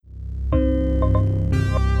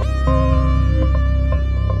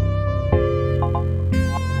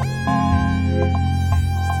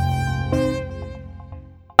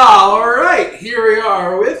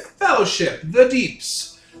Fellowship, The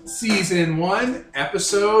Deeps, Season 1,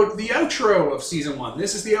 episode, the outro of Season 1.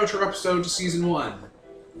 This is the outro episode to Season 1.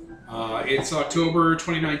 It's October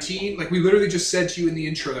 2019. Like, we literally just said to you in the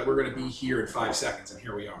intro that we're going to be here in 5 seconds, and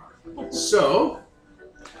here we are. So...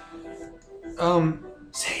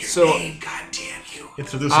 say your name, goddamn you.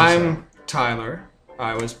 Introduce I'm yourself. Tyler.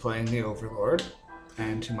 I was playing the Overlord.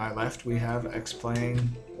 And to my left, we have X playing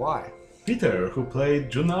Y. Peter, who played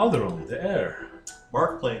Juna Alderon, the heir.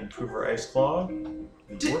 Mark playing Prover Iceclaw,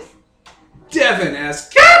 the dwarf. Devin as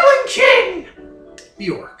Goblin King, the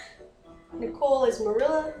Orc. Nicole is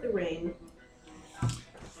Marilla the Rain.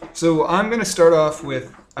 So I'm going to start off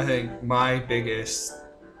with, I think, my biggest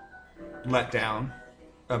letdown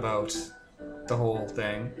about the whole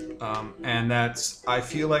thing. And that's, I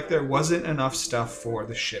feel like there wasn't enough stuff for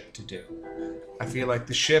the ship to do. I feel like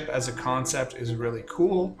the ship as a concept is really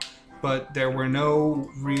cool, but there were no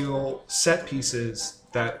real set pieces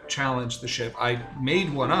that challenged the ship. I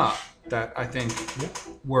made one up that I think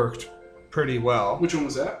worked pretty well. Which one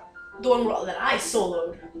was that? The one that I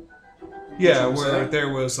soloed. Yeah, Which one was where that? there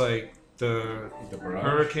was like the barrage.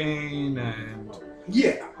 hurricane and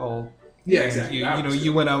Yeah. all. Yeah, and exactly. You, That you know, was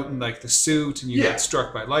you it. went out in like the suit and you Yeah. got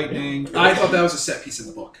struck by lightning. I thought that was a set piece in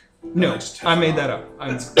the book. No, I made that up. I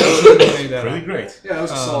That's made that Really up. great. Yeah, that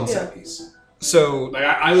was a solid Yeah. set piece. So Like,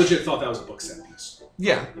 I legit thought that was a book set piece.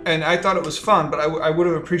 yeah, and I thought it was fun, but I would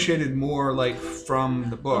have appreciated more like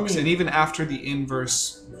from the books. And even after the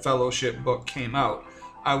Inverse Fellowship book came out,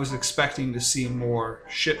 I was expecting to see more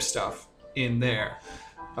ship stuff in there,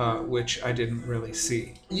 which I didn't really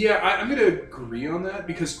see. Yeah, I'm going to agree on that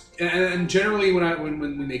because, and generally when we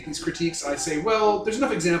make these critiques, I say, well, there's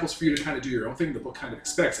enough examples for you to kind of do your own thing. The book kind of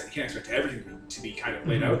expects that. You can't expect everything to be kind of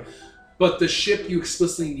laid out. But the ship, you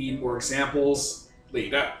explicitly need more examples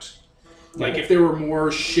laid out. Like, if there were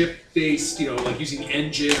more ship-based, you know, like using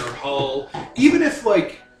engine or hull, even if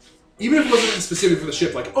it wasn't specific for the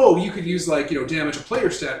ship, like, oh, you could use, like, you know, damage a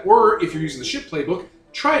player stat, or if you're using the ship playbook,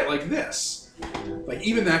 try it like this. Like,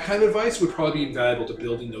 even that kind of advice would probably be invaluable to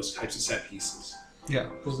building those types of set pieces. Yeah.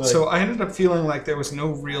 was like- So I ended up feeling like there was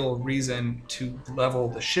no real reason to level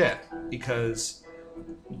the ship because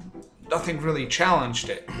nothing really challenged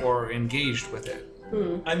it or engaged with it.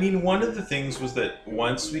 I mean, one of the things was that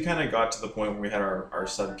once we kind of got to the point where we had our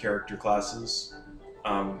sub-character classes,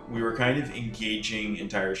 we were kind of engaging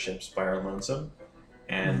entire ships by our lonesome.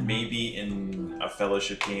 And maybe in a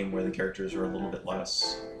fellowship game where the characters are a little bit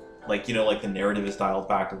less, like, you know, like the narrative is dialed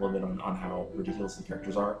back a little bit on how ridiculous the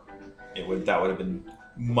characters are, that would have been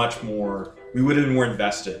much more, we would have been more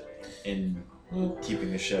invested in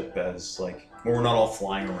keeping the ship as, like, where we're not all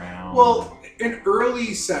flying around. Well, in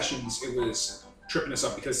early sessions, it was tripping us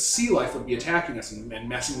up because sea life would be attacking us and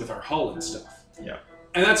messing with our hull and stuff. Yeah.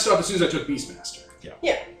 And that stopped as soon as I took Beastmaster. Yeah.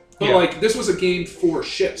 But, Yeah. like, this was a game for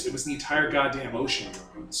ships. It was the entire goddamn ocean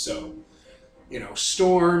we were on. So, you know,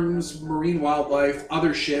 storms, marine wildlife,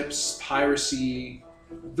 other ships, piracy,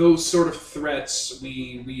 those sort of threats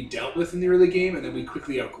we dealt with in the early game, and then we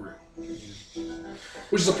quickly outgrew.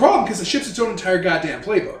 Which is a problem, because the ship's its own entire goddamn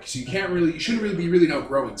playbook, so you shouldn't really be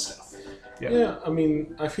outgrowing stuff. Yeah, I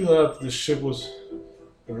mean, I feel that the ship was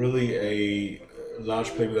really a large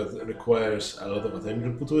playbook that requires a lot of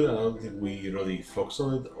attention put to it. I don't think we really focus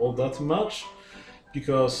on it all that much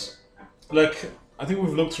because, like, I think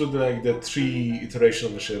we've looked through the 3 iterations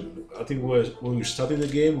of the ship. I think when we started the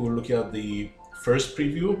game, we were looking at the first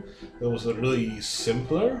preview that was really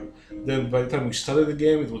simpler. Then by the time we started the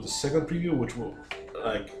game, it was the second preview, which was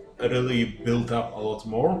like really built up a lot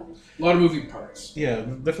more. A lot of moving parts. Yeah,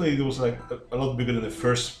 definitely it was like a lot bigger than the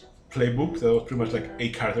first playbook. That was pretty much like a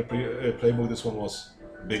character playbook. This one was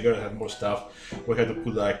bigger, had more stuff. We had to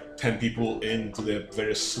put like 10 people into the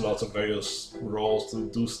various slots of various roles to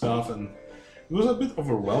do stuff, and it was a bit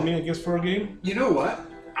overwhelming, I guess, for a game. You know what?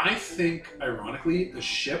 I think, ironically, the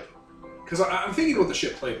ship, because I'm thinking about the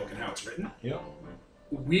ship playbook and how it's written, Yeah.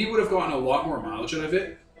 we would have gotten a lot more mileage out of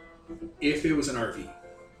it if it was an RV.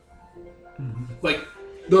 Like,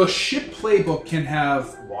 the ship playbook can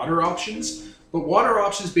have water options, but water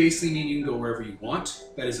options basically mean you can go wherever you want.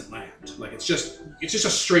 That isn't land. Like, it's just a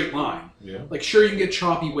straight line. Yeah. Like, sure, you can get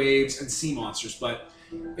choppy waves and sea monsters, but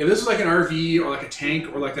if this was like an RV or like a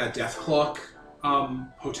tank or like that Death Clock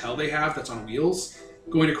hotel they have that's on wheels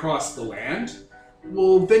going across the land,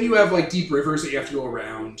 well, then you have like deep rivers that you have to go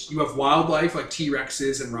around. You have wildlife like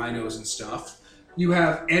T-Rexes and rhinos and stuff. You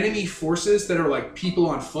have enemy forces that are like people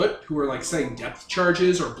on foot who are like setting depth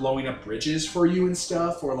charges or blowing up bridges for you and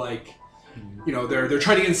stuff, or like, you know, they're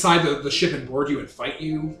trying to get inside the ship and board you and fight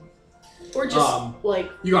you. Or just,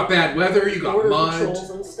 like, You got bad weather, you got border mud. patrols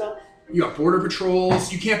and stuff. You got border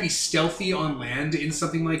patrols. You can't be stealthy on land in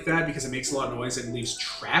something like that because it makes a lot of noise and leaves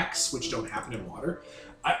tracks, which don't happen in water.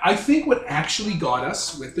 I think what actually got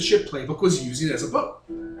us with the ship playbook was using it as a boat.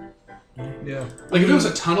 Yeah. Like if it was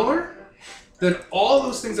a tunneler, then all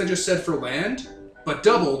those things I just said for land, but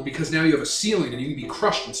doubled because now you have a ceiling and you can be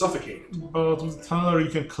crushed and suffocated. But with the tunneler,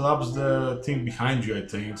 you can collapse the thing behind you, I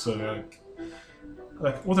think. So,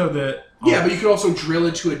 like what are the... Yeah, but you could also drill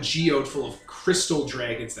into a geode full of crystal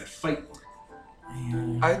dragons that fight.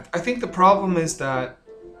 I think the problem is that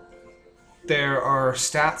there are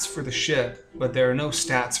stats for the ship, but there are no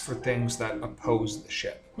stats for things that oppose the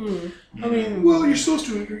ship. I mean, Well, you're supposed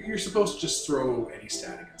to just throw any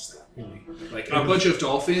stat against that. Really. Like a bunch of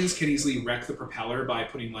dolphins can easily wreck the propeller by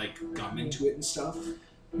putting like gum into it and stuff.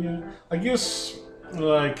 yeah, I guess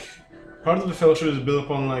like part of the fellowship is built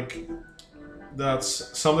upon like that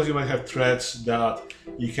sometimes you might have threats that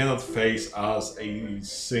you cannot face as a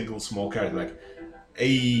single small character. Like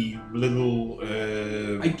a little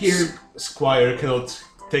I guarantee- squire cannot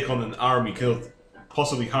take on an army, cannot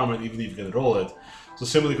possibly harm it even if you can roll it. So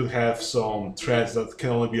similarly, could have some threats that can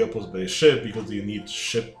only be opposed by a ship because you need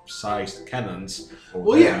ship-sized cannons. Or Well,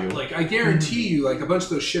 what yeah, have you. like I guarantee you, like a bunch of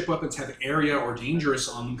those ship weapons have area or dangerous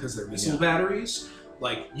on them because they're missile batteries.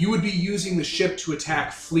 Like you would be using the ship to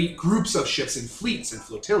attack groups of ships in fleets and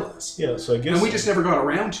flotillas, Yeah, so I guess. and we just never got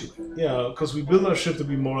around to it. Yeah, because we built our ship to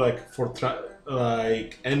be more like for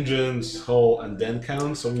like engines, hull, and then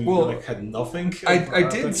cannons. So we Well, like had nothing. I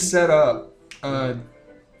did set up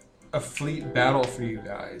a fleet battle for you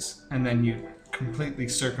guys, and then you completely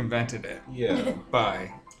circumvented it Yeah.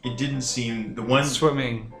 by It didn't seem the one.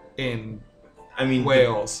 swimming in I mean,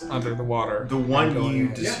 whales under the water. the one and going you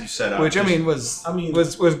in. just you set up, Which I just- mean was I mean,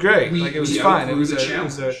 was great. we- Like it was we fine. It outgrew was the it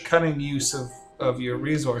was a challenge. cunning use of your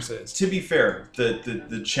resources. To be fair,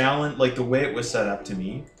 the challenge, like the way it was set up to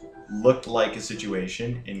me, looked like a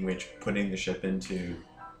situation in which putting the ship into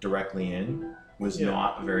directly in was Yeah.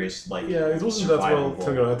 not a very like yeah, it wasn't that well survivable.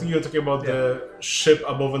 taken out. I think you're talking about the ship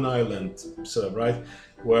above an island setup, right?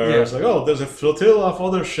 Where Yeah. it's like, oh, there's a flotilla of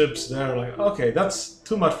other ships there. Like, okay, that's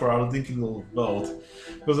too much for our dinky little boat.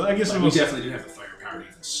 Because I guess Like, it we was. definitely didn't have the firepower to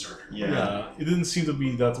even start. Yeah. It didn't seem to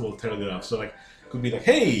be that well tailored enough. So like, could be like,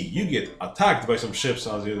 hey, you get attacked by some ships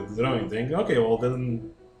as you're throwing thing. Okay, well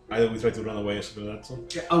then either we try to run away or something like that. So.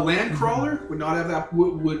 Yeah, a land crawler would not have that.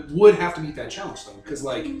 Would have to meet that challenge though, because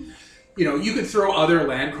like, you know, you could throw other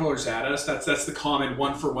land crawlers at us. That's the common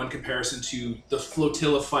one-for-one comparison to the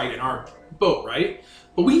flotilla fight in our boat, right?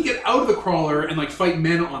 But we can get out of the crawler and like fight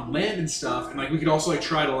men on land and stuff, and like we could also like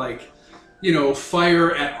try to like, you know,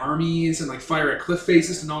 fire at armies and like fire at cliff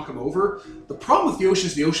faces to knock them over. The problem with the ocean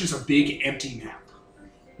is a big empty map.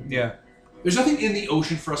 Yeah. There's nothing in the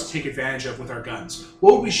ocean for us to take advantage of with our guns.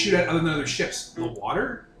 What would we shoot at other than other ships? The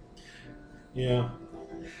water? Yeah.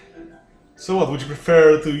 So what, would you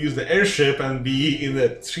prefer to use the airship and be in the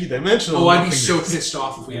three-dimensional? Oh, I'd be nothing- so pissed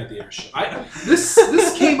off if we had the airship.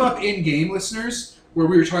 This came up in game, listeners, where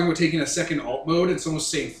we were talking about taking a second alt mode and someone was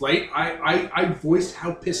saying flight. I voiced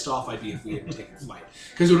how pissed off I'd be if we had taken flight.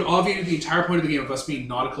 Because it would obviate the entire point of the game of us being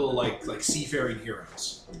nautical, like seafaring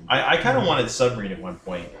heroes. I kind of wanted submarine at one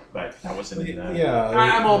point, but that wasn't in that. Yeah.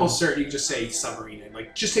 I'm almost certain you can just say submarine and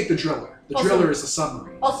like just take the driller. The Also- driller is the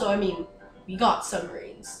submarine. Also, I mean, we got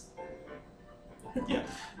submarines.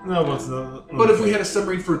 No, but the, But if we had a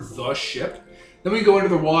submarine for the ship, then we go into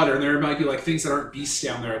the water and there might be like things that aren't beasts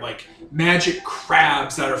down there, like magic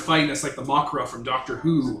crabs that are fighting us, like the Makra from Doctor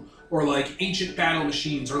Who, or like ancient battle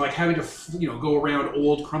machines, or like having to go around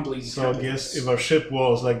old crumbling. So I temples. guess if our ship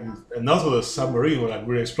was like a Nautilus submarine, where like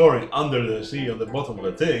we're exploring under the sea on the bottom of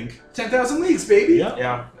the thing. 10,000 leagues, baby. Yeah.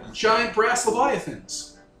 Yeah. Giant brass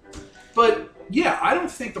leviathans. But yeah, I don't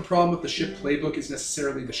think the problem with the ship playbook is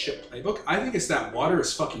necessarily the ship playbook. I think it's that water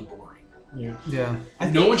is fucking boring. Yeah. Yeah.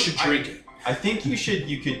 No one should drink it. I think you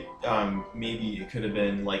could maybe it could have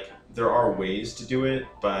been like there are ways to do it,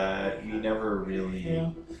 but we never really.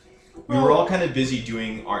 Yeah. We were all kind of busy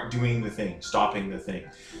doing the thing, stopping the thing.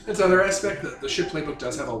 That's another aspect. That the ship playbook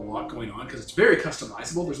does have a lot going on because it's very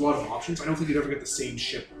customizable. There's a lot of options. I don't think you'd ever get the same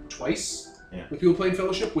ship twice with people playing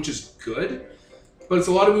Fellowship, which is good. But it's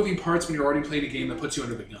a lot of moving parts when you're already playing a game that puts you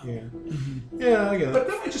under the gun. Yeah. Yeah, I get it. But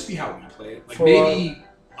that might just be how we play it. Like For- maybe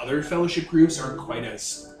other Fellowship groups aren't quite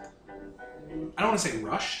as, I don't want to say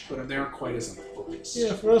rushed, but they aren't quite as focused.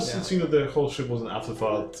 Yeah, for us, Yeah. it seemed that the whole ship was an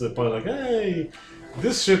afterthought to the point like, hey,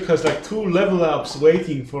 this ship has like 2 level ups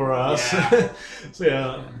waiting for us.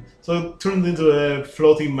 Yeah. So it turned into a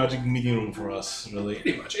floating magic meeting room for us, really.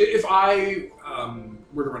 Pretty much. If I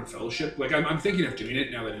were to run Fellowship, like I'm thinking of doing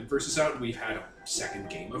it now that Inverse is out and we've had a second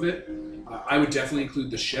game of it. I would definitely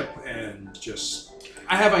include the ship and just.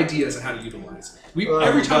 I have ideas on how to utilize it.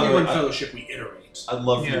 Every time we run Fellowship, we iterate. I'd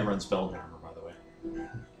love for you to run Spelljammer, by the way.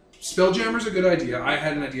 Spelljammer's a good idea. I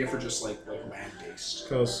had an idea for just like land-based,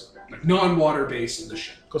 Because non-water based in the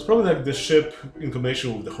ship. probably like the ship in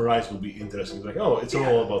combination with the Horizon would be interesting. Like, oh, it's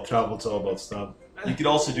all about travel, it's all about stuff. You could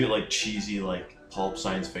also do it like cheesy, like pulp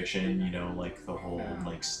science fiction, you know, like the whole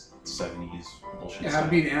like 70s bullshit Yeah, have stuff.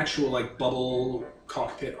 it be an actual like bubble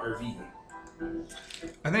cockpit RV.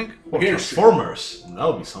 I think Or Yeah. Transformers, that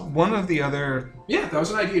would be something. one of the other Yeah, that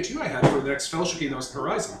was an idea too I had for the next Fellowship game that was the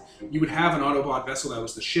Horizon. You would have an Autobot vessel that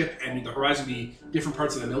was the ship, and the Horizon would be different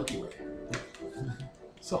parts of the Milky Way.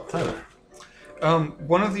 So, Tyler.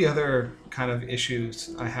 one of the other kind of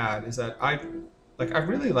issues I had is that I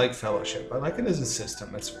really like Fellowship. I like it as a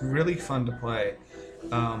system. It's really fun to play.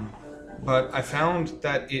 But I found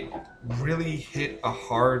that it really hit a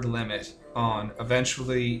hard limit on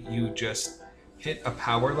eventually you just hit a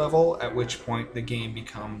power level at which point the game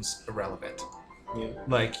becomes irrelevant. Yeah.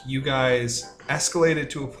 Like, you guys escalated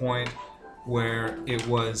to a point where it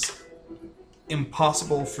was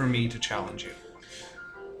impossible for me to challenge you.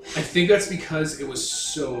 I think that's because it was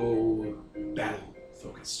so battle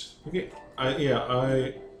focused. Okay,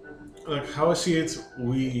 I like how I see it.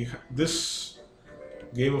 This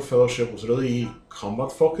game of Fellowship was really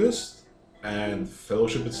combat focused, and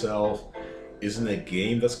Fellowship itself isn't a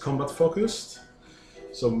game that's combat focused.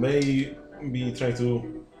 So maybe trying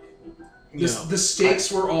to. The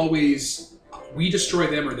stakes were always we destroy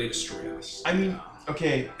them or they destroy us. I mean,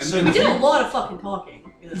 okay, And so then We did a lot of fucking talking.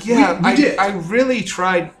 Yeah, we did. I really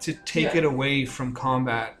tried to take Yeah. it away from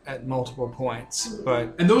combat at multiple points,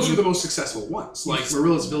 but And those were the most successful ones, like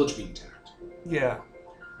Marilla's village being attacked. yeah.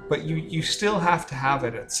 But you still have to have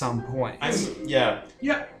it at some point. yeah.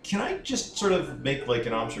 Yeah. Can I just sort of make like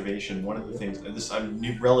an observation? One of the things, I'm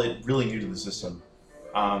really new to the system.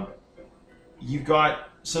 You've got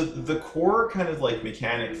the core kind of like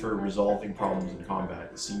mechanic for resolving problems in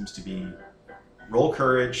combat seems to be roll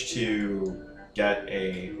courage to get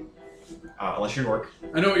a unless you're an orc.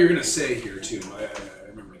 I know what you're gonna say here too. I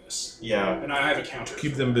remember this, Yeah, and I have a counter.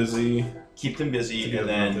 keep them busy. keep them To busy get and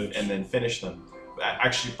advantage. then finish them.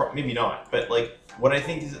 Actually, maybe not. But like what I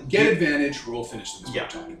think is Get advantage, roll finish them. Is Yeah.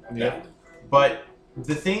 what I'm talking about. Yeah. But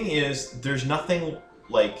the thing is, there's nothing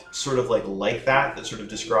like sort of like that sort of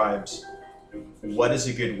describes what is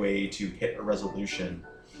a good way to hit a resolution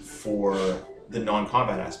for the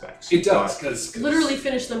non-combat aspects. It does because Literally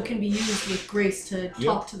finish them can be used with grace to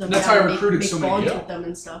talk to them. That's down how I and recruited make so many bonds people. with them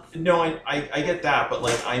and stuff. No, I get that, but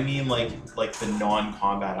like I mean like the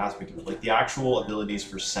non-combat aspect of it, like the actual abilities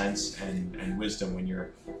for sense and wisdom when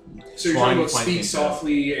you're So you're trying talking to about find speak things out.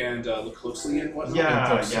 softly and look closely and whatnot. Yeah,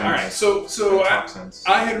 talk sense. yeah. All right. So and talk sense.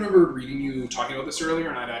 I had remembered reading you talking about this earlier,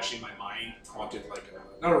 and I'd actually in my mind wanted like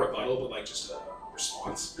not a rebuttal, but like just a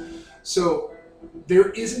response. So there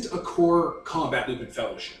isn't a core combat loop in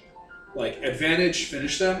Fellowship. Like advantage,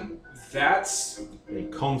 finish them. That's A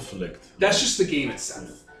conflict. just the game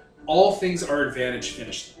itself. All things are advantage,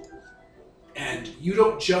 finish them. And you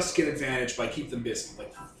don't just get advantage by keep them busy.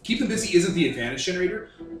 Like keep them busy isn't the advantage generator.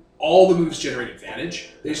 All the moves generate advantage.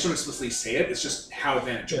 They just don't explicitly say it. It's just how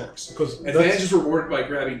advantage works. Because Advantage is rewarded by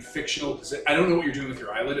grabbing fictional. I don't know what you're doing with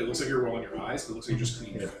your eyelid. It looks like you're rolling your eyes, but it looks like you're just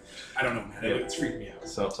cleaning it. I don't know, man. Yeah. It's freaking me out.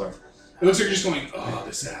 So sorry. It looks like you're just going, oh,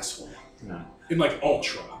 this asshole. No. In like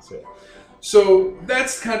ultra. So, So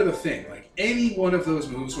that's kind of the thing. Like any one of those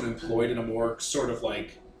moves, when employed in a more sort of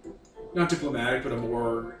like, not diplomatic, but a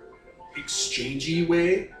more exchangey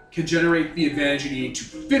way, can generate the advantage you need to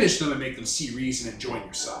finish them and make them see reason and join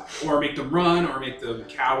your side, or make them run, or make them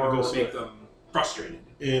cower, or Because, make them frustrated.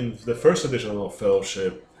 in the first edition of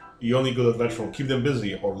Fellowship, you only got advantage from keep them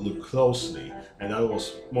busy or look closely, and that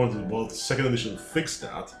was more than well. The second edition fixed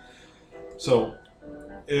that. So,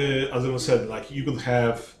 as I said, like you could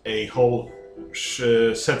have a whole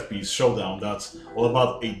set piece showdown that's all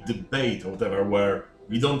about a debate or whatever, where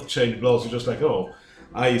we don't change blows. You're just like, oh,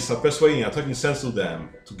 I start persuading, attacking sense to them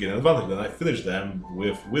to get an advantage, then I finish them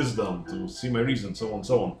with wisdom to see my reason, so on and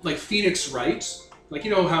so on. Like Phoenix Wright, like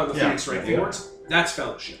you know how the Yeah, Phoenix Wright thing yeah. works? That's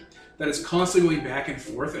Fellowship. That is constantly going back and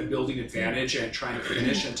forth and building advantage and trying to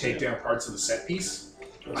finish and take down parts of the set piece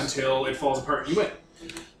until it falls apart and you win.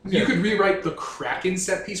 You Yeah. could rewrite the Kraken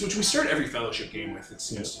set piece, which we start every Fellowship game with. It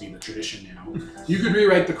seems to be the tradition now. You could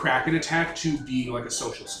rewrite the Kraken attack to be like a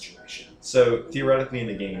social situation. So theoretically in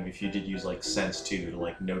the game, if you did use like sense 2 to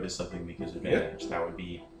like notice something because of advantage, that would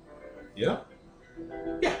be Yeah.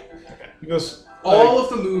 Because All of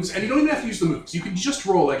the moves, and you don't even have to use the moves. You can just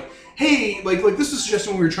roll like, hey, like this was a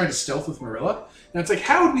suggestion when we were trying to stealth with Marilla. And it's like,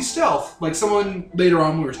 how would we stealth? Like someone later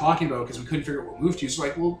on we were talking about because we couldn't figure out what move to use.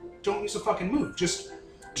 Like, well, don't use a fucking move. Just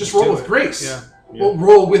roll do with it. grace. Yeah. Well,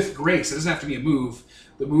 roll with grace. It doesn't have to be a move.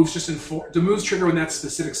 The moves just the moves trigger when that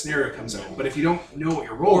specific scenario comes out. But if you don't know what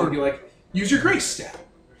you're rolling, you're like, use your grace stat.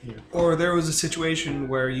 Or there was a situation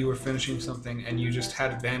where you were finishing something and you just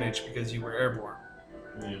had advantage because you were airborne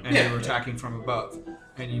and Yeah. you were attacking from above,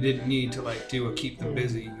 and you didn't need to like do a keep them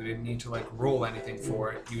busy. You didn't need to like roll anything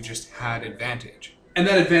for it. You just had advantage. And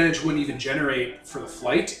that advantage wouldn't even generate for the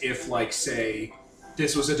flight if, like, say,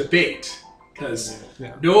 this was a debate. Because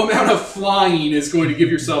Yeah. no amount of flying is going to give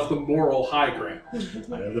yourself the moral high ground. I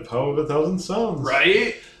have the power of 1,000 suns.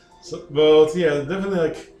 Right? So, but yeah, definitely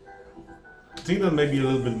like I think that may be a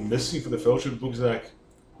little bit missing for the Fellowship books. Like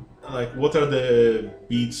what are the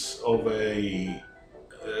beats of a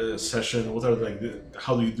session? What are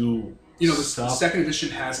how do you do? You know, the stuff? second edition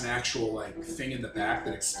has an actual, like, thing in the back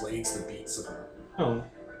that explains the beats of it. Oh,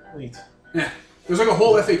 neat. Yeah. There's like a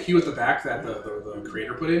whole FAQ at the back that the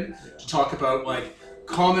creator put in to talk about, like,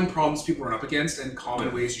 common problems people run up against and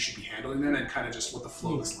common ways you should be handling them and kind of just what the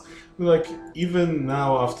flow is like. Like even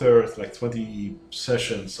now after like 20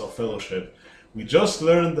 sessions of Fellowship, we just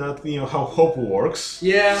learned that how hope works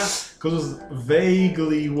Yeah. because it's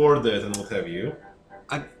vaguely worded and what have you.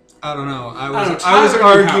 I don't know. I don't was know, I was Tyler knew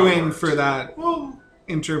how it arguing worked. for that Well,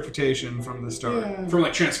 interpretation from the start. yeah. From,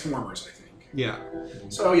 like, Transformers, I think. Yeah.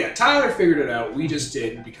 So, yeah, Tyler figured it out. We just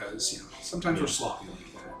didn't because, sometimes we're sloppy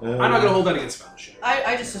like that. I'm not going to hold that against Fellowship.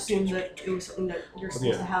 I just assumed that it was something that you're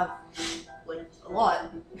supposed to have, like, a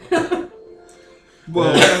lot.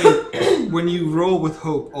 Well, I mean, when you roll with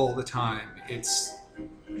hope all the time, it's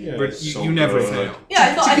Yeah, but it's you, so you never good. fail.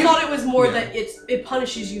 Yeah, I give- thought it was more Yeah. that it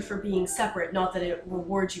punishes you for being separate, not that it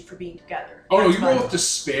rewards you for being together. Oh, no, That's you roll fine. with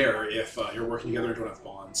despair if you're working together and don't have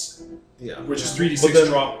bonds. Yeah. Which is But 3d6 then-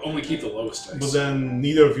 drop, only keep the lowest dice. But then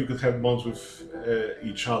neither of you could have bonds with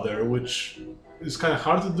each other, which is kind of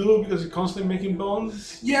hard to do because you're constantly making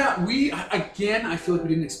bonds. Yeah, I feel like we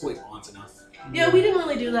didn't exploit bonds enough. Yeah, we didn't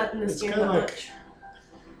really do that in this It's game kinda that like- much.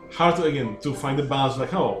 Hard to find the balance.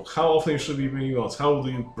 Like how often you should be making bonds? How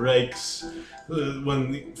do you breaks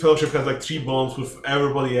when Fellowship has like 3 bonds with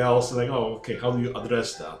everybody else? And like, oh, okay, how do you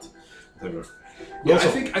address that? Whatever. Yeah, Also-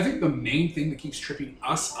 I think the main thing that keeps tripping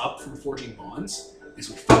us up from forging bonds is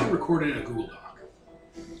we fucking record it in a Google Doc.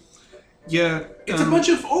 Yeah. It's a bunch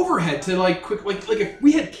of overhead to like if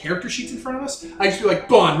we had character sheets in front of us, I'd just be like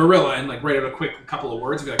Bond, Marilla, and like write out a quick couple of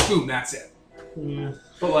words and be like, boom, that's it. Yeah.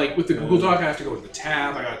 But like with the Google Doc, I have to go to the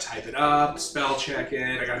tab, I gotta type it up, spell check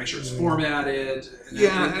it, I gotta make sure it's formatted. And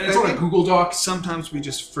Yeah, and it's I on a think- Google Doc. Sometimes we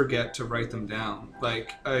just forget to write them down.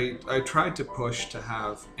 Like I tried to push to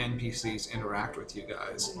have NPCs interact with you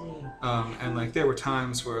guys, and like there were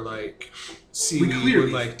times where like We Seaweed clearly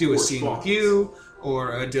would like do a forced scene bonds. with you,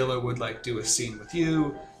 or Adilla would like do a scene with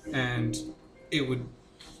you, and it would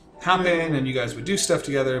happen, and you guys would do stuff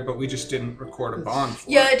together, but we just didn't record a bond for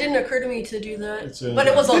Yeah, it. it didn't occur to me to do that. It's a- But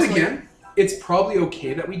it was also Then again, it's probably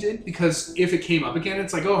okay that we did because if it came up again,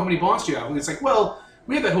 it's like, oh, how many bonds do you have? And it's like, well,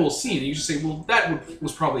 we had that whole scene, and you just say, well,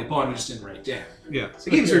 was probably a bond, we just didn't write it down. Yeah.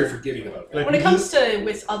 So the game's very forgiving about that. Like, when it we comes to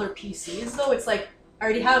with other PCs though, it's like I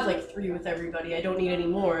already have like 3 with everybody. I don't need any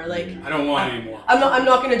more. Like I don't want any more. I'm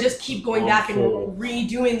not gonna just keep going back and Full.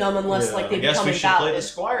 redoing them unless Yeah. like they I guess become we should play the invalid.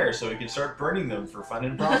 Squire so we can start burning them for fun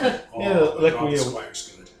and profit. Yeah, like God, we-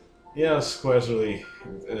 Squire's good. Yeah, Squire's really.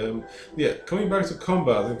 Yeah, coming back to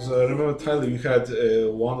combat, because I remember Tyler, you had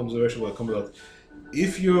one observation about combat.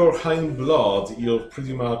 If you're high in blood, you're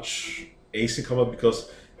pretty much acing combat because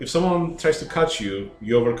if someone tries to catch you,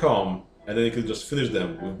 you overcome, and then you can just finish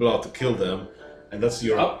them with blood to kill them, and that's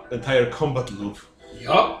your Yup. entire combat loop.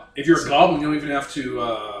 Yup. If you're a goblin, you don't even have to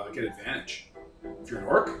get advantage. If you're an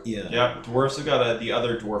orc, Yeah. Yeah, dwarves have got the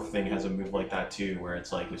other dwarf thing has a move like that too, where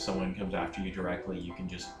it's like if someone comes after you directly, you can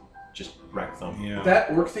just wreck them. Yeah.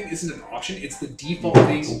 that orc thing isn't an option. It's the default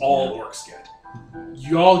thing all orcs get.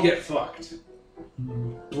 Y'all get fucked.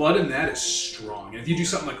 Blood in that is strong. And if you do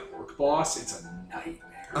something like Orc Boss, it's a nightmare.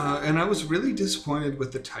 And I was really disappointed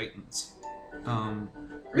with the Titans.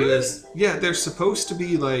 Because, yeah, they're supposed to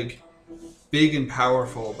be, like, big and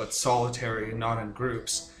powerful, but solitary and not in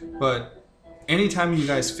groups. But anytime you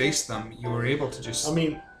guys faced them, you were able to just I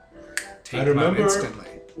mean, take I them out remember- instantly.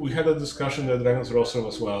 we had a discussion at Dragon's Rostrum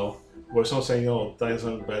as well, where someone saying, "Oh, Titans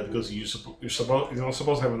aren't bad because you're not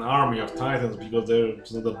supposed to have an army of Titans because they're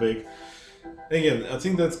not that big." Again, I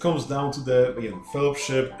think that comes down to the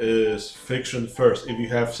Fellowship is fiction first. If you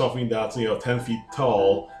have something that's 10 feet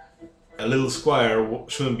tall, a little squire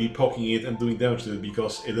shouldn't be poking it and doing damage to it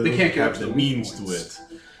because it doesn't can't get up have to the the weak means to points.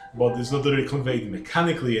 it. But it's not really conveyed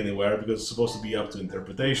mechanically anywhere because it's supposed to be up to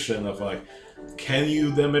interpretation of like, can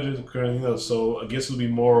you damage it? You know, so I guess it'll be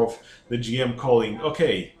more of the GM calling,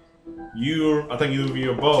 okay, you're attacking with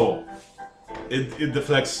your bow. It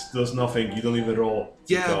deflects, does nothing, you don't even roll.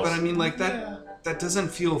 Yeah, because- but I mean, like that doesn't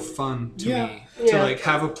feel fun to Yeah. me. To Yeah. like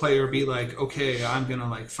have a player be like, okay, I'm gonna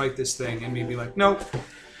like fight this thing, and me be like, nope,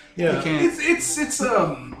 yeah. you can't. It's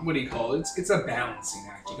what do you call it? It's a balancing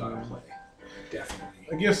act you gotta play. Definitely.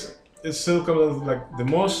 I guess it still comes down to like the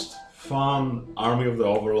most fun army of the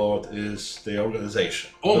Overlord is the organization.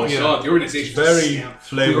 Oh my Because god, the it's organization very The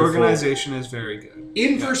flavorful. organization is very good.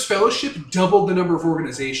 Inverse Fellowship doubled the number of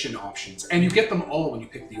organization options, and you get them all when you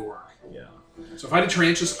pick the org. Yeah. So if I did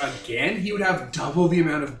Tarantulas again, he would have double the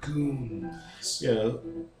amount of goons. Yeah.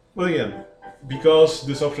 Well, again, because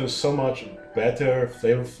this option is so much better,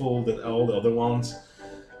 flavorful than all the other ones,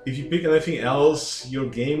 if you pick anything else, your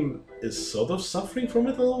game is sort of suffering from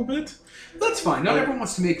it a little bit. That's fine. Not everyone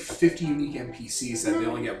wants to make 50 unique NPCs that they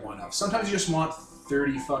only get one of. Sometimes you just want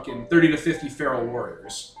 30 to 50 feral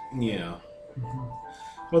warriors. Yeah.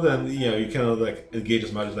 But then, you kind of like engage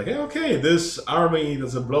as much as like, hey, okay, this army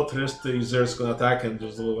that's a bloodthirsty user is going to attack and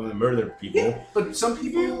just going to murder people. Yeah, but some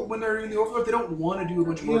people, when they're in the Overlord, they don't want to do a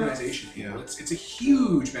bunch of organization. Yeah. It's a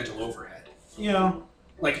huge mental overhead. Yeah.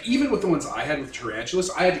 Like, even with the ones I had with Tarantulas,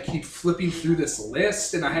 I had to keep flipping through this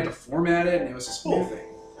list, and I had to format it, and it was this whole thing.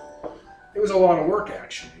 It was a lot of work,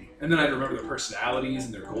 actually. And then I'd remember their personalities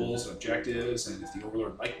and their goals and objectives, and if the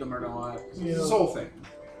Overlord liked them or not. It was this whole thing.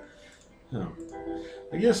 Yeah.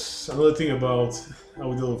 I guess another thing about how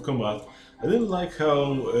we deal with combat, I didn't like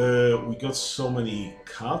how we got so many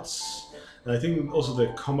cuts. And I think also the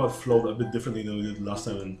combat flowed a bit differently than we did last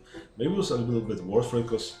time, and maybe it was a little bit worse for it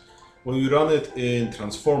because when we run it in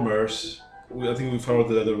Transformers, I think we followed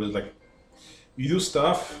the letter with like, you do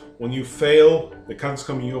stuff, when you fail, the cut's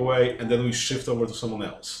coming your way, and then we shift over to someone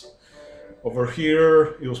else. Over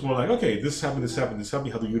here, it was more like, okay, this happened, this happened, this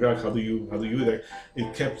happened, how do you react, how do you react?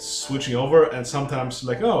 It kept switching over, and sometimes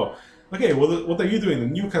like, oh, okay, what are you doing? The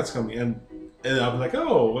new cut's coming, and I'm like,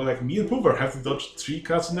 oh, well, like me and Poover have to dodge 3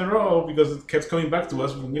 cuts in a row because it kept coming back to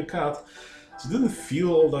us with a new cut. So it didn't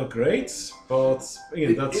feel all that great, but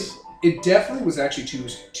again, It definitely was actually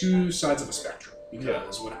two sides of a spectrum.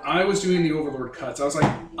 Because when I was doing the Overlord cuts, I was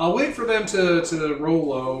like, I'll wait for them to roll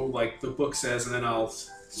low, like the book says, and then I'll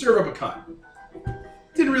serve up a cut.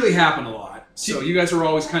 Didn't really happen a lot. So you guys were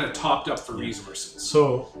always kind of topped up for resources.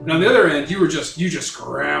 So And on the other end, you just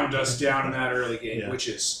ground us down in that early game, which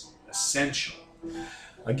is essential.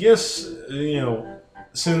 I guess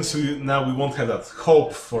since we won't have that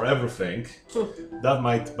hope for everything, that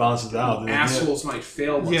might balance it out. Assholes might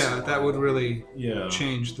fail once in a Yeah, while. that would really Yeah.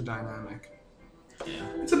 change the dynamic.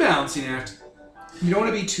 It's a balancing act. You don't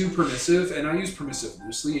want to be too permissive, and I use permissive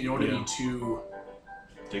loosely. You don't want to be too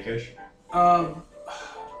Dickish.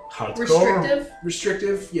 Hardcore.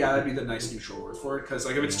 restrictive. Yeah, that'd be the nice neutral word for it. Because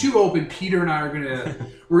like if it's too open, Peter and I are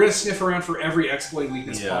we're gonna sniff around for every exploit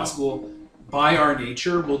weakness possible. By our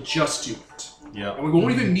nature, we'll just do it. Yeah. And we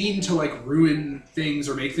won't even mean to like ruin things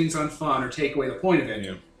or make things unfun or take away the point of it.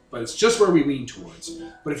 Yeah. But it's just where we lean towards.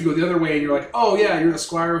 But if you go the other way and you're like, oh yeah, you're the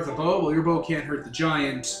squire with a bow, well your bow can't hurt the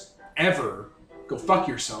giant ever. Go fuck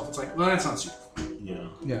yourself. It's like, well, that's not super fun. Yeah.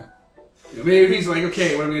 Yeah. Maybe he's like,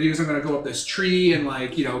 okay, what I'm gonna do is I'm gonna go up this tree and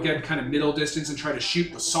like, get kind of middle distance and try to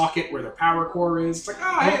shoot the socket where their power core is. It's like,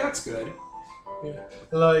 hey, that's good.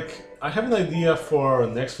 Like, I have an idea for a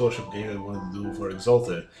next Fellowship game that I want to do for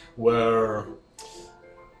Exalted, where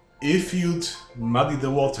if you'd muddy the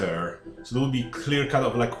water, so there would be clear cut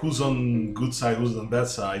of like who's on good side, who's on bad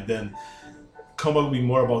side, then combat would be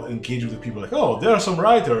more about engaging with people like, oh, there are some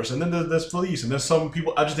writers, and then there's police, and there's some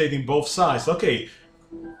people agitating both sides. Okay,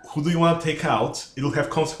 who do you want to take out? It'll have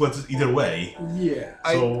consequences either way. Yeah.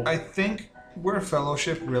 So- I think where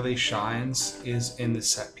Fellowship really shines is in the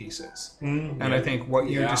set pieces. And I think what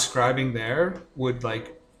you're Yeah. describing there would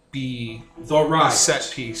like be The a right.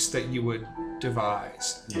 set piece that you would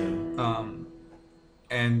devise. Yeah.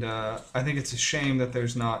 And I think it's a shame that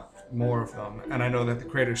there's not more of them. And I know that the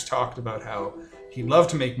creators talked about how he'd love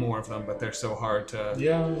to make more of them, but they're so hard to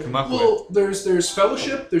come up with. Well, there's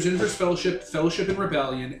Fellowship, there's Inverse Fellowship, Fellowship and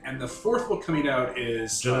Rebellion, and the fourth book coming out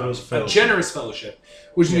is Generous a Fellowship. Generous Fellowship,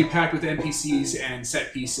 which is going to be packed with NPCs and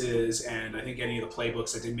set pieces, and I think any of the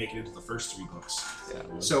playbooks that didn't make it into the first 3 books. Yeah.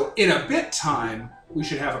 So in a bit time, we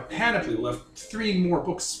should have a panoply. We'll have 3 more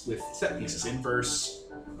books with set pieces: Inverse,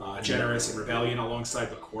 Generous, and Rebellion alongside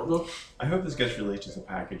the core book. I hope this gets released as a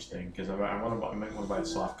package thing because I might want to buy a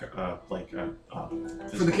soft For the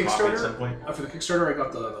physical copy at some point. For the Kickstarter, I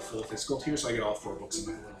got the full physical tier, so I get all 4 books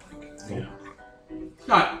in like a little link. Yeah.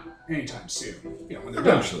 Not anytime soon. When they're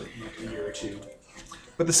Eventually. done, like a year or 2.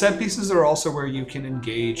 But the set pieces are also where you can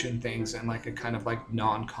engage in things in like a kind of like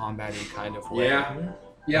non-combat-y kind of way.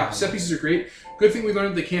 Yeah, set pieces are great. Good thing we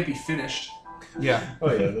learned they can't be finished. Yeah.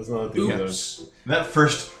 Oh yeah, that's not a thing either. Oops. That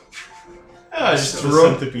first, just So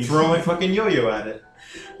throw centipede. my fucking yo-yo at it.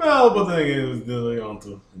 Well, but then again, do they want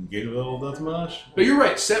to engage with all that much? But you're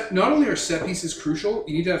right. Not only are set pieces crucial,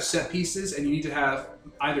 you need to have set pieces, and you need to have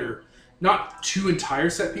either not 2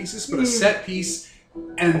 entire set pieces, but a set piece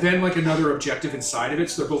and then like another objective inside of it,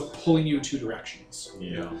 so they're both pulling you in 2 directions.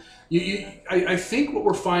 Yeah. I think what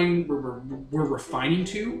we're refining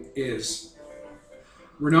to is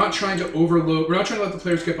we're not trying to overload. We're not trying to let the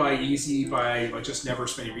players get by easy by like just never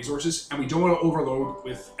spending resources, and we don't want to overload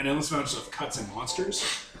with an endless amount of cuts and monsters.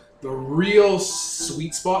 The real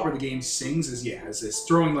sweet spot where the game sings is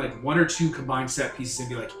throwing like 1 or 2 combined set pieces and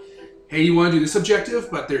be like, hey, you want to do this objective,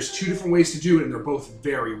 but there's 2 different ways to do it, and they're both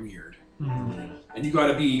very weird. And you got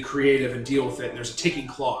to be creative and deal with it. And there's a ticking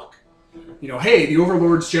clock. Hey, the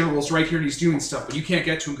Overlord's general's right here and he's doing stuff, but you can't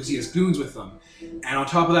get to him because he has goons with them. And on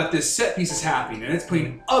top of that, this set piece is happening, and it's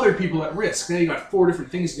putting other people at risk. Now you got 4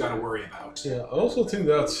 different things you got to worry about. Yeah, I also think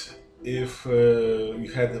that if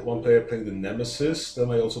you had one player playing the Nemesis, that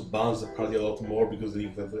might also balance the party a lot more because then you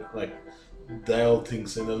can like dial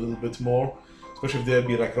things in a little bit more. Especially if they'd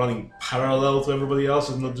be like running parallel to everybody else,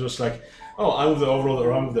 and not just like, oh, I'm with the Overlord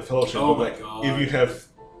or I'm with the Fellowship. Oh but my like, God. if you have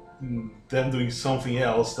them doing something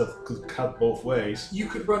else that could cut both ways. You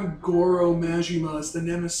could run Goro Majima as the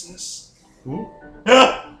Nemesis. Who?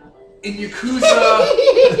 In Yakuza,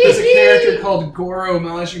 there's a character called Goro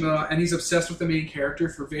Majima, and he's obsessed with the main character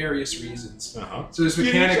for various reasons. Uh-huh. So there's this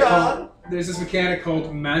mechanic called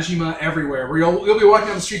Majima Everywhere, where you'll be walking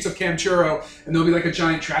down the streets of Kamchuro, and there'll be like a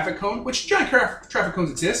giant traffic cone, which giant traffic cones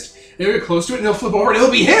exist, and you'll get close to it, and he'll flip over, and it'll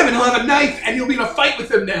be him, and he'll have a knife, and you'll be in a fight with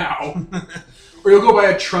him now. Or you'll go by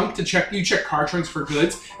a trunk to check car trunks for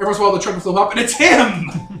goods. Every once in a while the trunk will flip up, and it's him!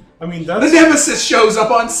 I mean, The that's... Nemesis shows up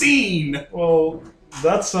on scene! Well,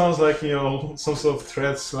 that sounds like, some sort of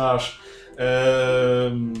threat slash...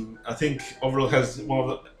 I think Overlord has one of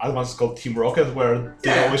the advances called Team Rocket, where they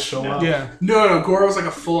Yeah. always show up. Yeah. No, Goro's like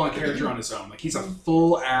a full-on character on his own. Like, he's a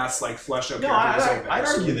full-ass, like, fleshed-out No, character. with his own I'd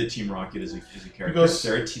backstory. argue that Team Rocket is a character. Because-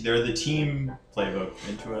 they're the team playbook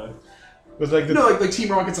into a. Because like the... No, like Team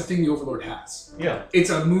Rocket's a thing the Overlord has. Yeah. It's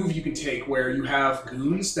a move you can take where you have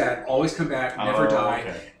goons that always come back, never die,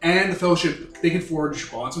 Okay. and the Fellowship, they can forge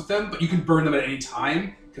bonds with them, but you can burn them at any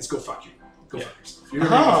time, because go fuck you. Go fuck yourself. You're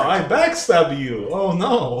never Aha, gonna I be friends. backstab you! Oh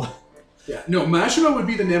no! Yeah. No, Majima would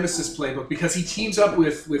be the Nemesis playbook, because he teams up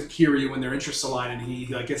with Kiryu when they're intersaline, and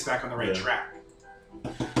he like, gets back on the right Yeah. track.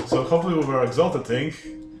 So hopefully with our Exalted thing,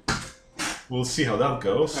 we'll see how that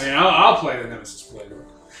goes. I mean, I'll play the Nemesis playbook.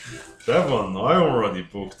 Devon, I already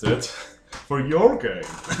booked it. For your game.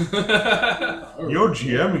 You're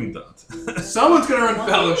GMing that. Someone's gonna run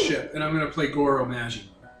Fellowship, and I'm gonna play Goro Majima.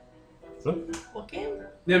 What game?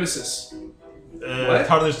 Nemesis. What?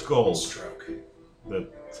 Tarnished Gold. Stroke.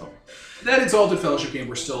 So. That Exalted Fellowship game,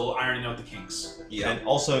 we're still ironing out the kinks. And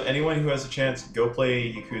also, anyone who has a chance, go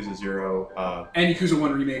play Yakuza 0. And Yakuza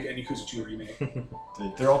 1 Remake and Yakuza 2 Remake.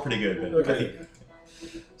 They're all pretty good. But I think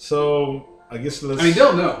So I guess let's. I mean,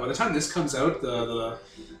 they'll know. By the time this comes out, the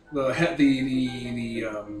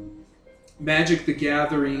Magic the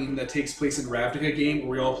Gathering that takes place in Ravnica game,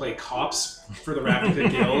 where we all play cops for the Ravnica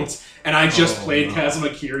guilds, and I just played no. Kazuma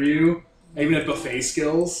Kiryu, I even had buffet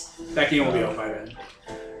skills. That game will be out by then.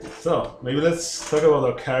 So maybe let's talk about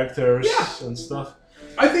our characters Yeah. and stuff.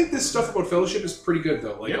 I think this stuff about Fellowship is pretty good,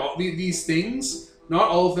 though. Like, Yeah. all these things, none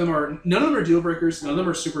of them are deal breakers, none of them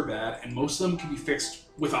are super bad, and most of them can be fixed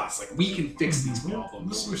with us. Like, we can fix these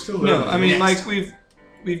problems. We're still No, learning. I mean, Next. like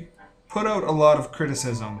we've put out a lot of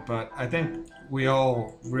criticism, but I think we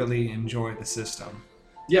all really enjoy the system.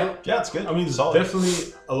 Yeah. yeah, it's good. I mean, it's solid.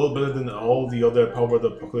 definitely a little better than all the other Power of the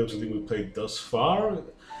Apocalypse I think we played thus far.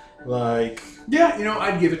 Like, Yeah,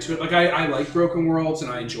 I'd give it to it. Like, I like Broken Worlds,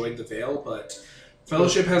 and I enjoyed The Veil, but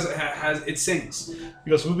Fellowship has it sings.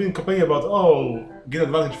 because we've been complaining about, get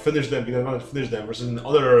advantage, finish them, versus in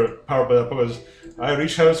other Power by the Apocalypse, I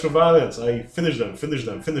reach Heaven's through violence, I finish them. So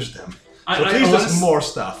at least there's more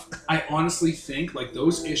stuff. I honestly think, like,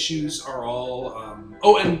 those issues are all...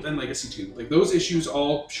 and Legacy too. Like, those issues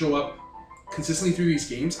all show up consistently through these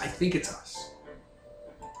games. I think it's us.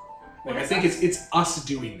 Like, I think it's us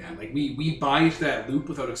doing that. Like we buy into that loop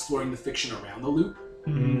without exploring the fiction around the loop,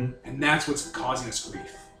 Mm, and that's what's causing us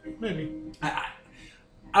grief. maybe.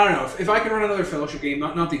 I don't know if I can run another Fellowship game,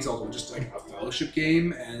 not the Exalted one, just like a Fellowship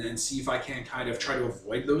game, and see if I can kind of try to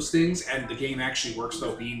avoid those things, and the game actually works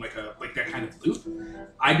without being like that kind of loop.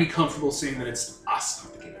 I'd be comfortable saying that it's us,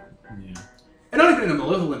 not the game, Yeah. and not even in a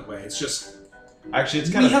malevolent way. It's just Actually, it's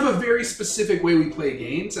kind we of have a very specific way we play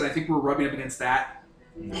games, and I think we're rubbing up against that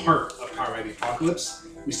part of Powered by the Apocalypse.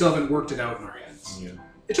 We still haven't worked it out in our heads. Yeah.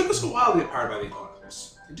 It took us a while to get Powered by the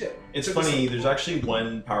Apocalypse. It did. It's It took us funny. There's actually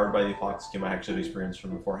one Powered by the Apocalypse game I actually experienced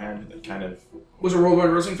from beforehand that kind of. Was it Worldwide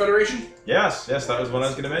Wrestling Federation? Yes, that was what I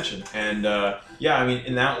was going to mention. And yeah, I mean,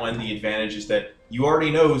 in that one, the advantage is that you already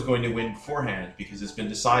know who's going to win beforehand because it's been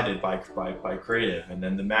decided by creative, and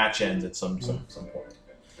then the match ends at some point.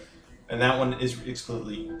 And that one is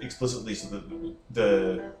explicitly so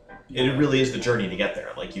that it really is the journey to get there.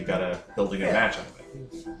 Like you've got to build a good match out of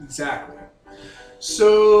it. Exactly.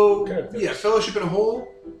 So, Characters. yeah, Fellowship in a whole,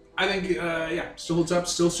 I think, still holds up.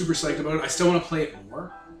 Still super psyched about it. I still want to play it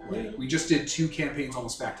more. Like, we just did 2 campaigns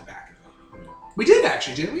almost back to back. We did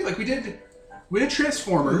actually, didn't we? Like we did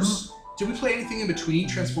Transformers. Did we play anything in between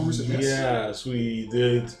Transformers and this? Yes, we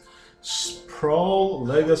did Sprawl,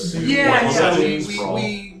 Legacy. Yeah, Legends, we Sprawl.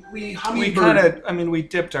 We Hummingbird. kind of, I mean, we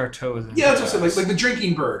dipped our toes in. Yeah, that's what I said. Like the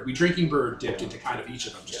Drinking Bird. We Drinking Bird dipped into kind of each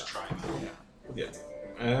of them just to try them.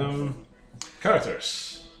 Yeah.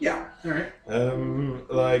 Characters. Yeah. All right.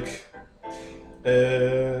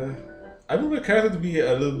 I want my character to be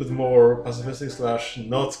a little bit more pacifistic /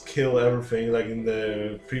 not kill everything like in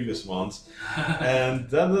the previous ones, and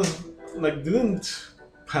that didn't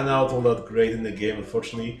pan out all that great in the game,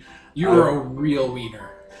 unfortunately. You were a real wiener.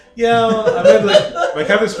 Yeah, I mean, like, my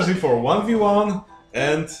character is specific for 1v1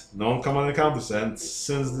 and non-command encounters, and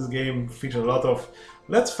since this game features a lot of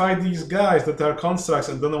let's fight these guys that are constructs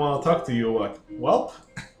and don't want to talk to you, like, well,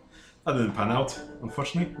 that didn't pan out,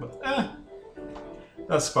 unfortunately, but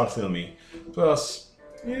that's partly on me. Plus,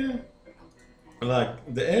 yeah,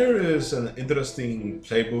 like, the Air is an interesting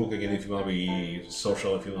playbook, again, if you want to be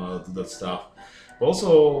social, if you want to do that stuff, but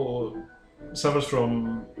also suffers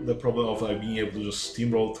from the problem of like being able to just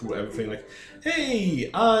steamroll through everything. Like, hey,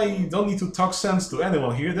 I don't need to talk sense to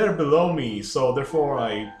anyone here; they're below me, so therefore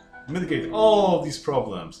I mitigate all of these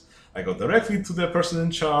problems. I go directly to the person in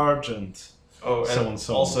charge, and Oh, so and on,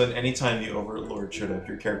 so also, at any time the Overlord showed up,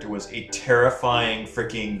 your character was a terrifying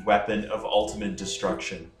freaking weapon of ultimate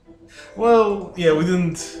destruction. well, yeah, we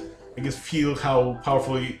didn't, I guess, feel how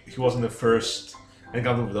powerful he was in the first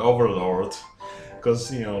encounter with the Overlord.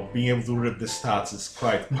 Because, you know, being able to rip the stats is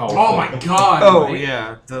quite powerful. Oh my god. Oh right?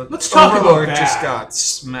 yeah, the Let's talk about Overlord that. just got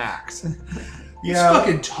smacked. Yeah, Let's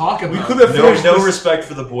fucking talk about we could it. have No, finished no this, respect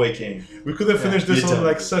for the Boy King. we could have finished this you on don't.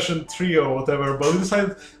 like session 3 or whatever, but we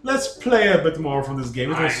decided let's play a bit more from this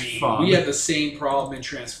game. It I was mean, fun. we had the same problem in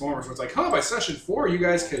Transformers where it's like, by session 4 you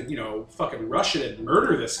guys could, fucking rush it and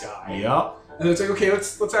murder this guy. Yeah, And it's like, okay,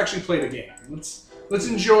 let's actually play the game. Let's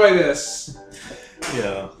enjoy this.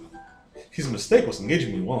 yeah. His mistake was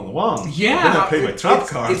engaging me one-on-one. Yeah, Then I played my trap it's,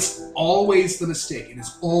 card. It's always the mistake. It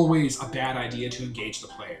is always a bad idea to engage the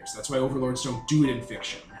players. That's why Overlords don't do it in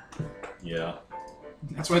fiction. Yeah.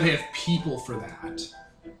 That's why they have people for that.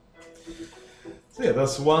 So yeah,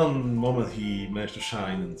 that's one moment he managed to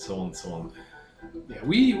shine, and so on and so on. Yeah,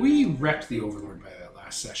 we wrecked the Overlord by that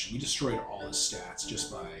last session. We destroyed all his stats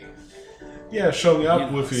just by... Yeah, showing up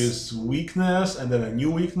Yes. with his weakness, and then a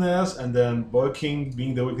new weakness, and then Boy King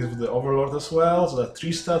being the weakness with the Overlord as well, so that 3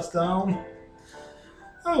 stats down.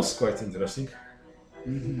 That was quite interesting.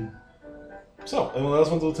 Mm-hmm. So, anyone else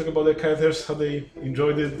want to talk about their characters, how they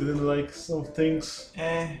enjoyed it, didn't like some things?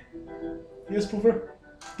 Yes, Poover?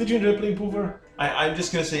 Did you enjoy playing Poover? I'm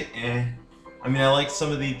just gonna say, I mean, I liked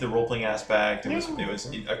some of the role-playing aspect. It was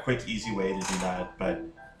a quick, easy way to do that. But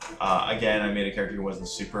again, I made a character who wasn't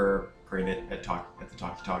super great at the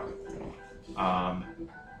talkie-talk. You were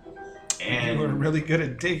And really good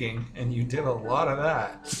at digging, and you did a lot of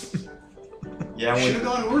that. yeah, Should have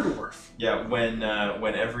when gone Urdorf. when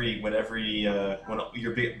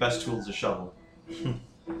your best tool is a shovel.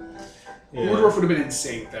 Urdorf would have been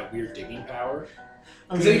insane with that weird digging power.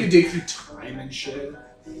 I Because then you mean, could dig through time and shit.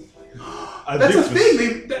 I That's dig the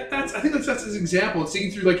this- thing. I think that's his example. It's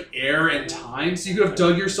digging through like air and time. So you could have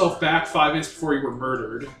dug yourself back 5 minutes before you were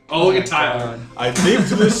murdered. Oh, look at Tyler, I dig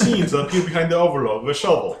to the scenes that appear behind the Overlord with a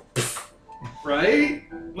shovel. right?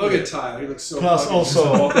 Look at Tyler. He looks so. Plus fucking also-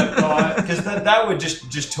 pissed off that thought. Because that would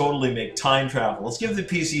just totally make time travel. Let's give the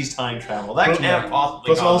PCs time travel. That Plus- can't possibly.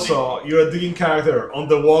 Plus accommodate. also, you're a digging character on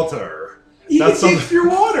the water. You That's can dig some- through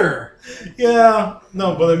water. Yeah,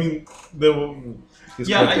 no, but I mean, his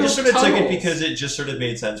Yeah, I character- just sort of took it Tunnels. because it just sort of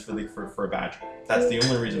made sense for a badge. That's the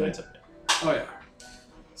only reason I took it. Oh yeah.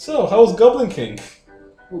 So, how was Goblin King?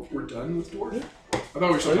 We're done with dwarf. I thought we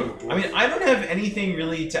were still talking about dwarf. I mean, I don't have anything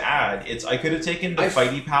really to add. I could have taken the I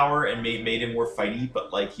fighty power and made him more fighty,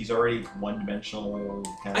 but like he's already one-dimensional.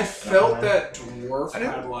 Kind of. I felt that dwarf I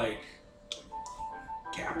didn't- had like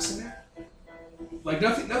gaps in it. Like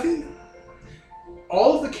nothing.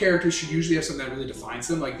 All of the characters should usually have something that really defines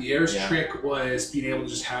them. Like the heir's Yeah. trick was being able to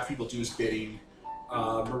just have people do his bidding.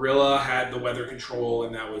 Marilla had the weather control,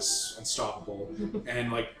 and that was unstoppable.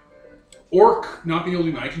 And like Orc not being able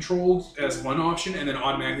to be mind controlled as one option, and then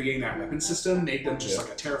automatically getting that weapon system made them just Yeah.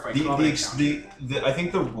 like a terrifying. The, combat the, encounter. the I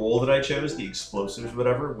think the role that I chose, the explosives,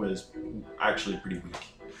 whatever, was actually pretty weak.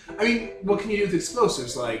 I mean, what can you do with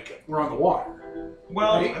explosives? Like we're on the water.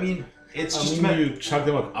 Well, Right? I mean, it's I just mean, you chuck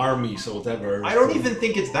them at armies or whatever. I don't so- even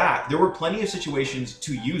think it's that. There were plenty of situations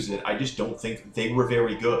to use it. I just don't think they were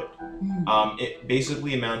very good. It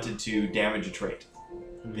basically amounted to damage a trait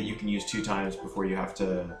that you can use 2 times before you have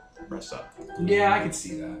to rest up. Yeah, I can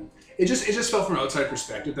see that. It just felt from an outside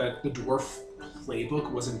perspective that the dwarf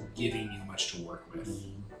playbook wasn't giving you much to work with.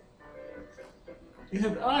 You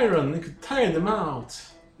had iron, you could tire them out.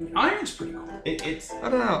 Iron's pretty cool. It's I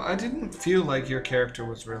don't know. I didn't feel like your character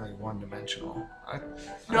was really one-dimensional.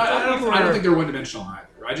 No, I don't think they're one-dimensional either.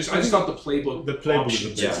 I just thought the playbook The playbook is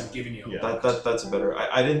options a bit- wasn't giving you. Yeah. that's a better.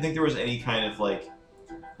 I didn't think there was any kind of like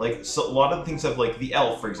so a lot of the things have like the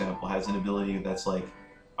elf, for example, has an ability that's like,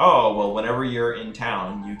 oh well, whenever you're in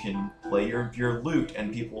town, you can play your lute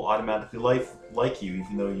and people automatically like you,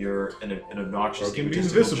 even though you're an obnoxious, Or can be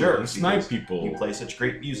egotistical invisible jerk and snipe because people. You play such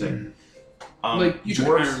great music. Like you took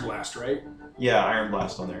dwarves- Iron Blast, right? Yeah, Iron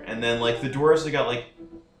Blast on there. And then like the dwarves, they got like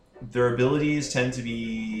their abilities tend to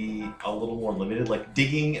be a little more limited. Like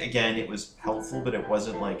digging, again, it was helpful, but it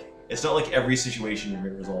wasn't like it's not like every situation you're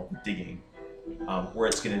gonna resolve with digging. Where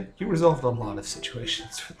it's gonna You resolved a lot of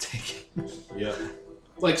situations with taking. Yeah.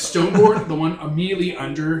 Like Stoneboard, the one immediately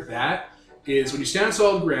under that is when you stand on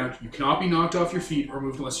solid ground, you cannot be knocked off your feet or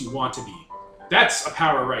moved unless you want to be. That's a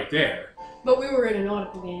power right there. But we were in a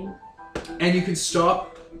nautical game. And you can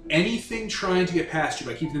stop anything trying to get past you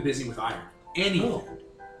by keeping them busy with iron. Anything. Oh.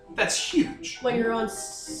 That's huge. When you're on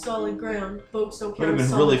solid ground, boats don't would count have as been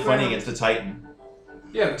solid really ground. funny against the Titan.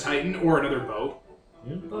 Yeah, the Titan or another boat.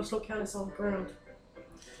 Boats don't count as solid ground.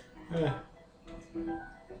 Yeah.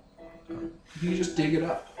 You can just dig it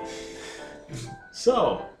up.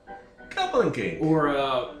 So, Goblin King. Or,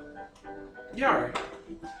 yeah,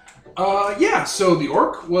 alright. Yeah, so the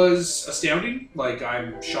orc was astounding. Like,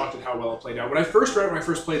 I'm shocked at how well it played out. When I first read it, when I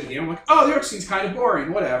first played the game, I'm like, oh, the orc seems kind of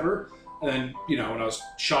boring, whatever. And then, you know, when I was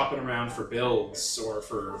shopping around for builds or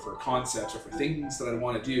for concepts or for things that I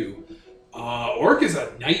want to do, orc is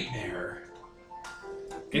a nightmare.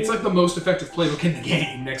 It's like the most effective playbook in the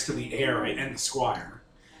game next to the heir and the squire.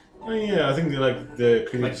 Oh, yeah, I think the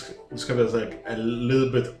critics describe it as like a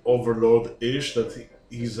little bit overlord-ish, that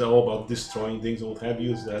he's all about destroying things and what have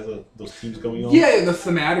you. So it has those teams going on. Yeah, the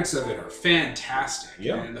thematics of it are fantastic.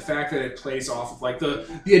 Yeah. And the fact that it plays off of, like, the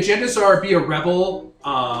agendas are be a rebel,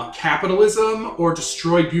 capitalism, or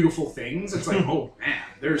destroy beautiful things. It's like, oh man,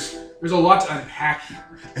 there's a lot to unpack here,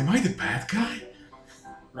 Am I the bad guy?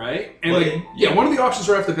 right? And, Well, like, yeah, one of the options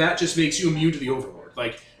right off the bat just makes you immune to the overlord.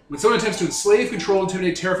 Like, when someone attempts to enslave, control,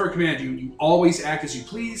 intimidate, terrify, or command you, you always act as you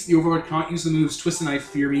please. The overlord can't use the moves Twist the Knife,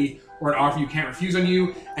 Fear Me, or an offer you can't refuse on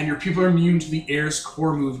you, and your people are immune to the heir's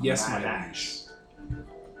core move, Yes, my liege.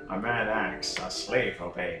 A man acts, a slave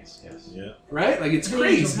obeys. Yes. Yeah. Right? Like, it's The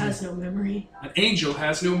crazy. angel has no memory. An angel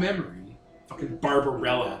has no memory. Fucking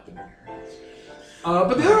Barbarella up in here.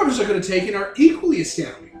 But the other options I could have taken are equally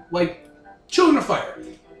astounding. Like, Children of Fire.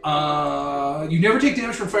 You never take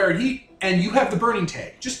damage from fire and heat, and you have the burning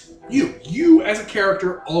tag. Just you. You, as a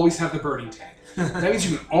character, always have the burning tag. That means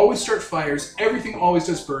you can always start fires, everything always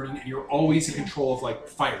does burning, and you're always in control of, like,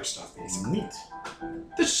 fire stuff, basically. Neat.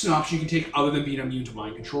 That's just an option you can take other than being immune to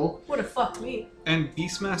mind control. Would have fucked me. And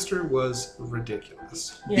Beastmaster was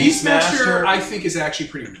ridiculous. Yeah. Beastmaster, Beastmaster- I think, is actually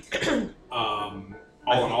pretty weak. All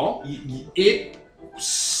in all. Y- It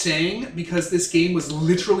sang because this game was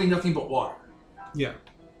literally nothing but water. Yeah.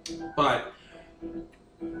 But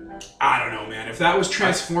I don't know, man. If that was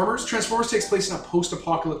Transformers, Transformers takes place in a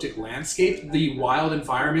post-apocalyptic landscape. The wild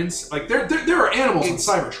environments, like there are animals in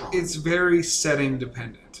Cybertron. It's very setting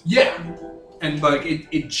dependent. Yeah, and like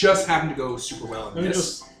it just happened to go super well in I mean,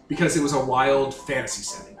 this because it was a wild fantasy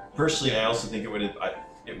setting. Personally, I also think it would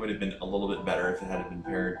have been a little bit better if it had been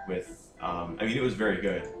paired with. I mean, it was very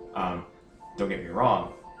good. Don't get me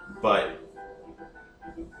wrong, but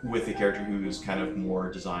with a character who's kind of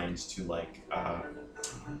more designed to like a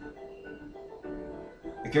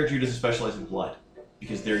character who doesn't specialize in blood,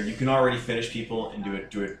 because there you can already finish people and do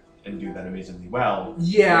it and do that amazingly well.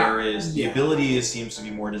 Yeah. Whereas the yeah. ability seems to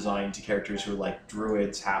be more designed to characters who are like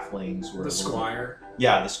druids, halflings, or The squire.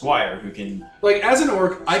 Yeah, the squire who can. Like as an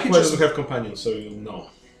orc, I can Well, just we have companions, so you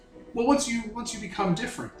know. well once you become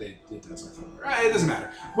different, it doesn't. Right, it doesn't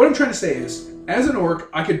matter. What I'm trying to say is, as an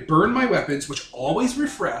orc, I could burn my weapons, which always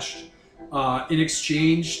refreshed, in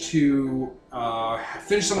exchange to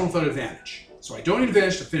finish someone without advantage. So I don't need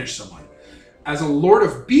advantage to finish someone. As a lord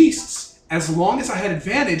of beasts, as long as I had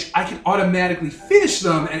advantage, I could automatically finish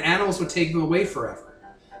them, and animals would take them away forever.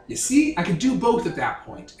 You see, I could do both at that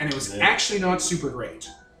point, and it was actually not super great.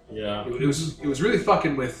 Yeah. It was really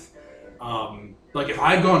fucking with, like if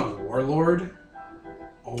I had gone warlord,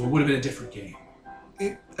 it would have been a different game.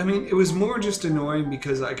 It was more just annoying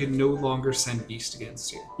because I could no longer send beast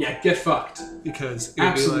against you. Yeah, get fucked. Because it would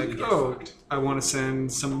Absolutely be like, get oh, fucked. I want to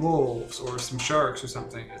send some wolves or some sharks or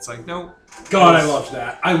something. It's like, no. God, I loved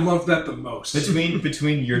that. I loved that the most.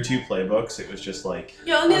 Between your two playbooks, it was just like.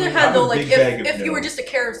 Yeah, on the other have hand, a though, like big bag of if you were no. just a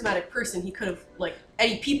charismatic person, he could have like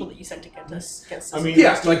any people that you sent against us. I mean,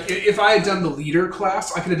 Yeah, like if I had done the leader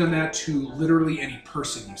class, I could have done that to literally any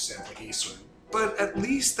person you sent, like Acer. But at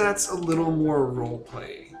least that's a little more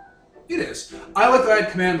roleplay. It is. I like that I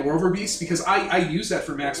had command lore over beasts because I use that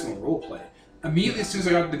for maximum roleplay. Immediately as soon as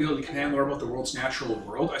I got the ability to command lore about the world's natural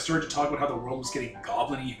world, I started to talk about how the world was getting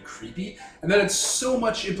goblin-y and creepy, and that had so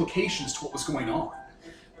much implications to what was going on.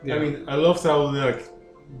 Yeah. I mean, I loved how like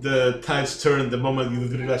the tides turn the moment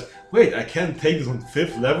you realize, wait, I can't take this on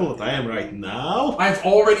 5th level that I am right now. I've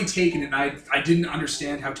already taken it, and I didn't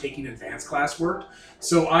understand how taking an advanced class worked,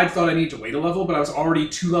 so I thought I needed to wait a level, but I was already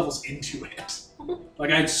 2 levels into it. Like,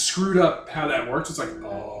 I'd screwed up how that works. It's like,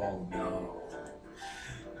 oh no.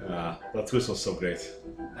 That twist was so great.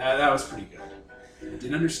 That was pretty good. I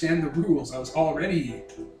didn't understand the rules. I was already...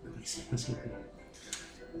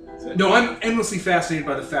 No, I'm endlessly fascinated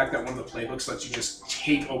by the fact that one of the playbooks lets you just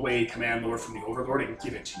take away command lore from the Overlord and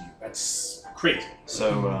give it to you. That's crazy.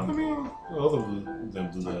 So, I mean, a lot of them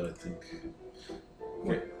do that, I think.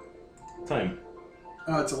 Okay. Time.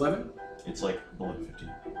 It's 11. it's like 11:15.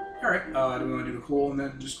 Alright, do we want to do the cool and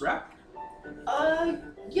then just wrap?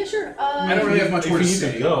 Yeah, sure. I don't really have much If more to you need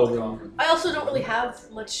say. to go, about the then- conference. I also don't really have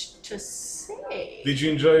much to say. Did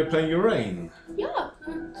you enjoy playing your Rain? Yeah,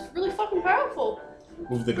 it's really fucking powerful.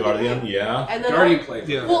 With the Guardian, yeah. And then Guardian played.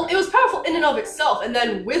 Yeah. well, it was powerful in and of itself, and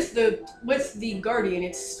then with the Guardian,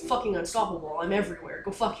 it's fucking unstoppable. I'm everywhere.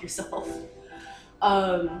 Go fuck yourself.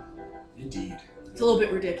 Indeed. It's a little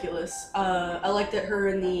bit ridiculous. I like that her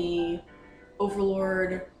and the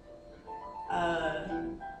Overlord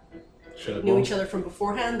knew each other from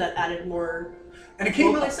beforehand. That added more And it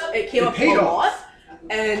came roleplay up. stuff. It came it up paid a off. lot,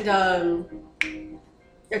 and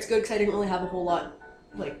it's good because I didn't really have a whole lot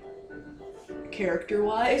like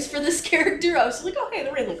character-wise for this character. I was like, oh hey,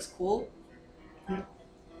 the rain looks cool. Oh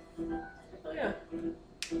yeah.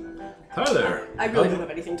 Tyler, I really don't have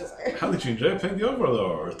anything to say. how did you enjoy playing the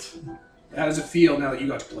Overlord? How does it feel now that you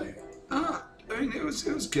got to play it? I mean, it was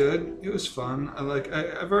good. It was fun.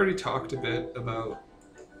 I've already talked a bit about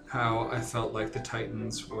how I felt like the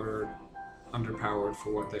Titans were underpowered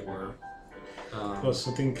for what they were. Plus,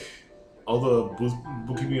 I think all the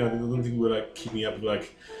bookkeeping, I don't think would like keep me up.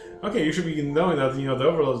 Like, okay, you should be knowing that the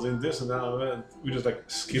Overlord's doing this and that. And we just like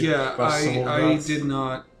skip Yeah, past some of I that. did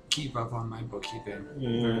not keep up on my bookkeeping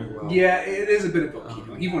very well. Yeah, it is a bit of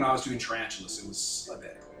bookkeeping. Even when I was doing Tarantulas, it was a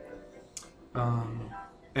bit.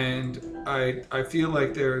 And I feel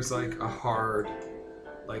like there's like a hard,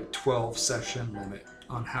 like 12 session limit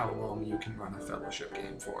on how long you can run a Fellowship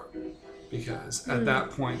game for, because at that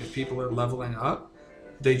point, if people are leveling up,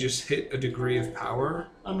 they just hit a degree of power.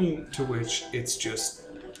 I mean, To which it's just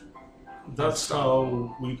that's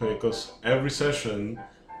how we play, because every session,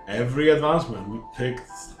 every advancement, we picked,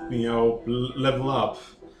 level up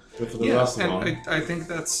for the last and one. I think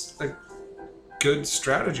that's a good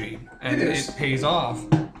strategy, and It is. it pays off.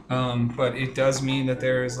 But it does mean that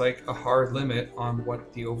there is like a hard limit on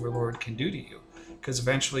what the Overlord can do to you, because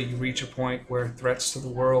eventually you reach a point where threats to the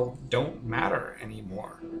world don't matter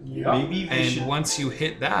anymore. Yeah. Maybe they And should. once you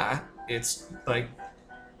hit that, it's like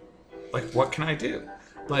what can I do?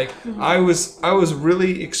 Like I was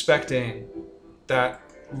really expecting that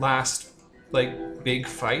last like big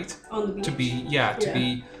fight On the beach. to Yeah.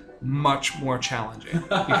 be much more challenging,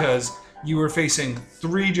 because you were facing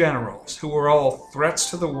 3 generals who were all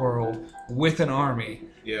threats to the world with an army,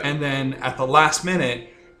 Yeah. and then at the last minute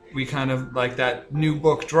we kind of like that new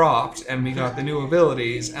book dropped and we got the new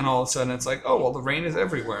abilities, and all of a sudden it's like, oh well, the rain is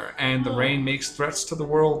everywhere, and the rain makes threats to the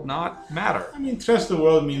world not matter. I mean, trust the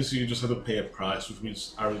world means you just have to pay a price, which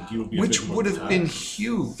means our guild will be a Which bit more would have taxed. been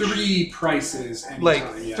huge. 3 prices. Anytime. Like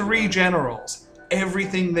yeah, 3 right. generals.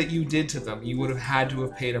 Everything that you did to them, you would have had to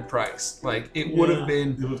have paid a price. Like it would have been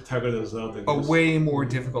It would have targeted us out. I a guess. way more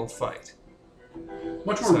difficult fight.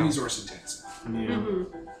 Much more So- resource intensive. Yeah.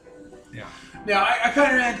 Yeah. Now, I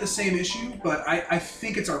kind of ran into the same issue, but I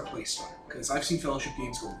think it's our playstyle, because I've seen Fellowship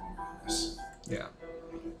games go wrong on this. Yeah.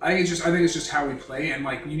 I think it's just how we play, and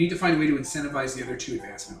like you need to find a way to incentivize the other 2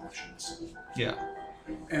 advancement options. Yeah.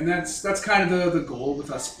 And that's kind of the goal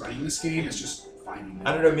with us running this game, is just finding that.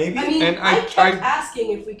 I don't know, maybe. I mean, And I kept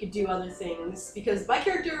asking if we could do other things because my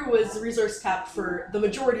character was resource capped for the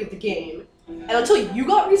majority of the game, and until you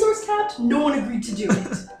got resource capped, no one agreed to do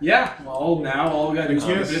it. Yeah, well, now all we gotta do is Yes.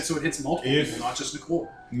 limit it so it hits multiple If- people, not just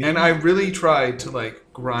Nicole. And I really tried to like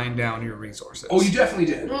grind down your resources. Oh, you definitely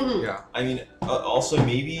did. Mhm. Yeah. I mean, also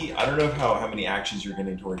maybe I don't know how many actions you're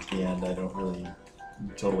getting towards the end. I don't really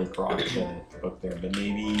totally crock the book there, but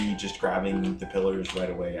maybe just grabbing the pillars right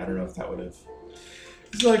away. I don't know if that would have.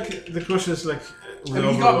 It's like the question is like, I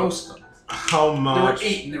mean, he got most of them. how There were much?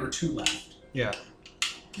 8 and there were 2 left. Yeah.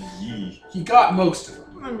 Yee. He got most of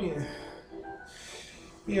them. I mean,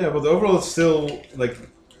 yeah, but overall, it's still like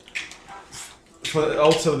for the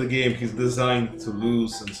outside of the game, he's designed to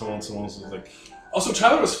lose, and so on, so on. So it's like, Also,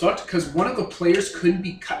 Tyler was fucked because one of the players couldn't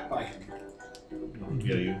be cut by him.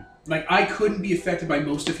 yeah, you. Like, I couldn't be affected by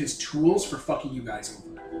most of his tools for fucking you guys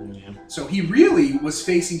over. Yeah. So he really was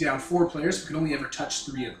facing down 4 players who could only ever touch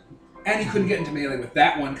 3 of them. And he couldn't get into melee with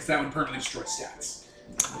that one because that one permanently destroyed stats.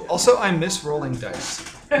 Also, I miss rolling dice.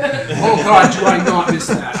 Oh god, do I not miss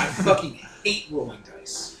that. I fucking hate rolling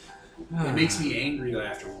dice. It makes me angry that I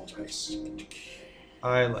have to roll dice.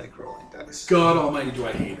 I like rolling dice. God almighty, do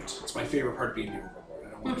I hate it. It's my favorite part of being new Overlord. I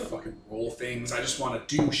don't want to fucking roll things. I just want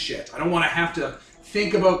to do shit. I don't want to have to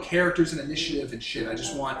think about characters and initiative and shit. I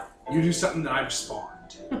just want you to do something that I respond.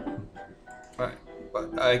 Alright,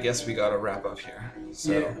 but I guess we gotta wrap up here.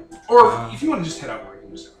 So, Yeah. Or if you want to just head out, Mark, you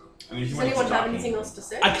can just head out. I mean, if you Does want to anyone keep have talking- anything else to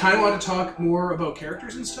say? I kind of want to talk more about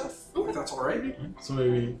characters and stuff, if that's alright. So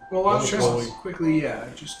maybe. Well, I'll Well, just well, quickly,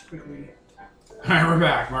 just quickly. Alright, we're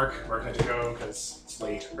back. Mark had to go because it's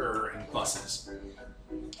late, and buses.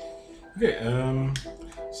 Okay.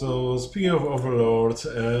 So speaking of Overlord,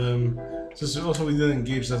 since also we didn't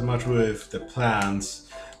engage that much with the plans,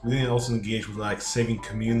 we didn't also engage with like saving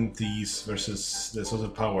communities versus the source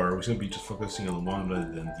of power. We should be just focusing on one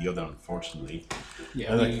rather than the other, unfortunately.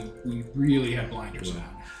 Yeah, I we really had blinders on.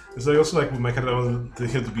 It's like also like with my character, I wanted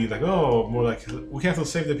him to be like, oh, more like we have to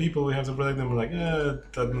save the people, we have to protect them. We're like, that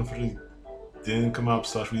unfortunately didn't come up.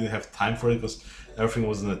 Slash, we didn't have time for it because everything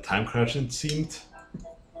was in a time crunch. It seemed.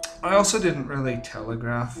 I also didn't really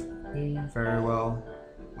telegraph very well,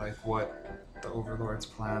 like what the Overlord's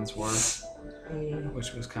plans were,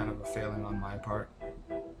 which was kind of a failing on my part.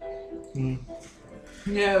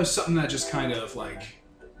 Yeah, it was something that just kind of like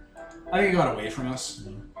I think it got away from us.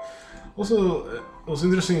 Also, it was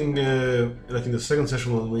interesting, like in the second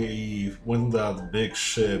session when we went on that big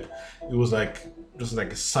ship, it was like just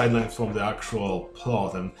like a sideline from the actual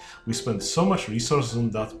plot, and we spent so much resources on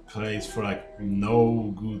that place for like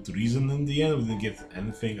no good reason in the end. We didn't get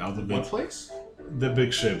anything out of What it. place? The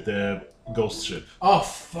big ship, the ghost ship. Oh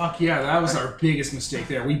fuck yeah, that was our biggest mistake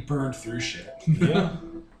there. We burned through shit. Yeah.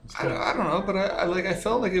 I don't know, but I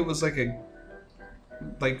felt like it was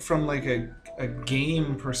from a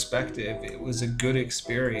game perspective, it was a good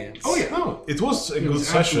experience. Oh yeah, No, it was a it good was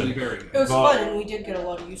session. absolutely very good. It was But- fun, and we did get a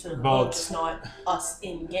lot of use of the but- boat, just not us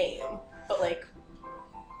in game. But like,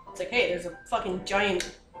 it's like, hey, there's a fucking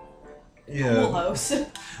giant pool Yeah. house.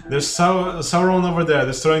 There's Sauron over there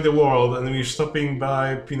destroying the world, and we're stopping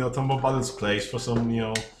by, Tom Bombadil's place for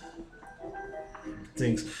some,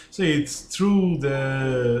 things. So it's threw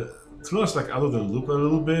us like out of the loop a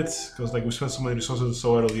little bit, because like we spent so many resources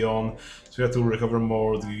so early on, so we had to recover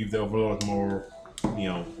more to give the Overlord more,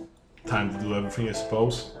 time to do everything, I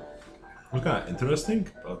suppose. It was kind of interesting,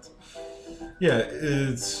 but yeah,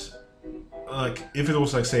 it's like if it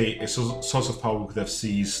was like say a source of power we could have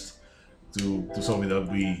seized to do something that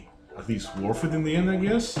would be at least worth it in the end, I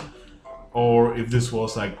guess. Or if this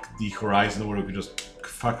was like the horizon where we could just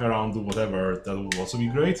fuck around, do whatever, that would also be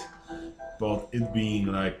great. But it being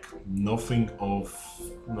like nothing of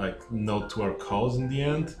like note to our cause in the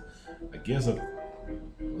end, I guess that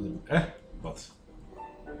but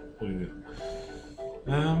what do you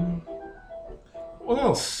do? What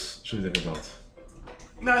else should we think about?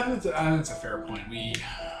 No, I think that's a fair point.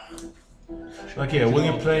 Like when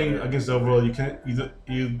you're playing against the Overlord,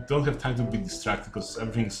 you don't have time to be distracted because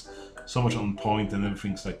everything's so much on point and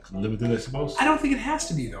everything's like limited, I suppose. I don't think it has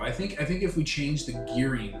to be though. I think if we change the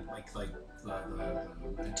gearing, like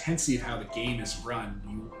the intensity of how the game is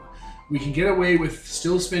run, we can get away with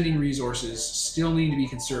still spending resources, still needing to be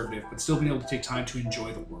conservative, but still being able to take time to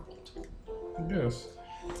enjoy the world. Yes.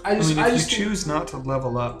 I if just you choose not to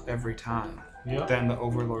level up every time, Yeah. then the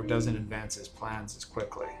Overlord doesn't advance his plans as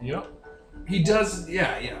quickly. Yeah. He does,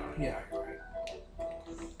 yeah, you're right.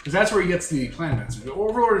 Because that's where he gets the plan advancement. The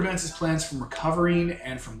Overlord advances plans from recovering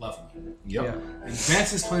and from leveling. Yep. Yeah. And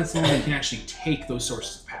advances plans so that he can actually take those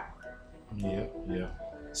sources of power. Yeah.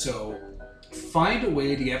 So, find a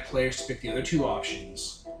way to get players to pick the other two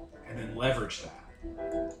options, and then leverage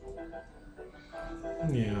that.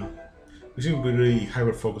 Yeah. We seem to be really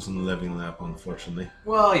hyper-focused on leveling up, unfortunately.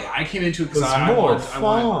 Well, yeah, I came into it because It's I more wanted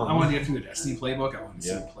fun. to get through the Destiny playbook. I wanted to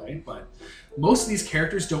see Yeah. it play, but most of these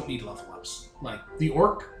characters don't need level ups. Like, the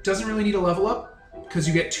Orc doesn't really need a level up, because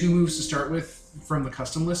you get 2 moves to start with from the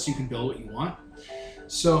custom list, so you can build what you want.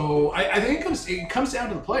 So I think it comes down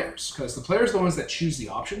to the players, because the players are the ones that choose the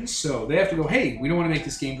options. So they have to go, hey, we don't want to make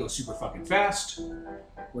this game go super fucking fast.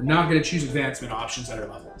 We're not going to choose advancement options that are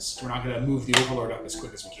levels. We're not going to move the Overlord up as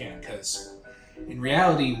quick as we can, because in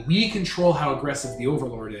reality, we control how aggressive the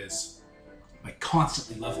Overlord is by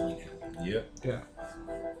constantly leveling him. Yep. Yeah.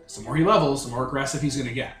 So the more he levels, the more aggressive he's going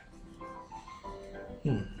to get.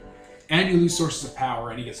 And you lose sources of power,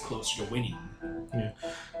 and he gets closer to winning. Yeah.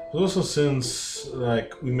 But also, since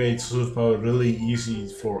like we made source of power really easy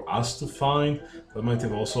for us to find, that might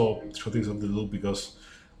have also thrown things up the loop because,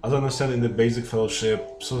 as I understand, in the basic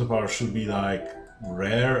Fellowship, source of power should be like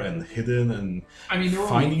rare and hidden and. I mean, there were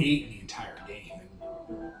Finding- only 8 in the entire game.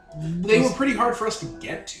 And they were pretty hard for us to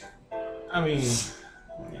get to. I mean,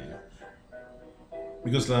 yeah.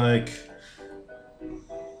 Because like,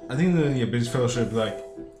 I think the basic Fellowship, like,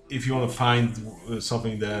 if you want to find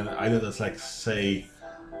something, then either that's like, say,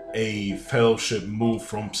 a Fellowship move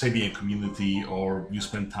from, say, the community, or you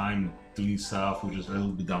spend time doing stuff, which is a little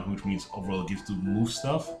bit dumb, which means overall gives to move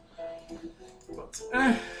stuff. But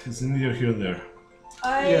it's neither here nor there.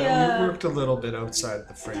 Yeah, we worked a little bit outside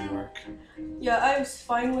the framework. Yeah, I was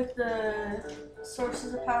fine with the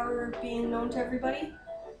sources of power being known to everybody,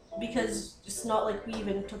 because it's not like we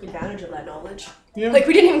even took advantage of that knowledge. Yeah. Like,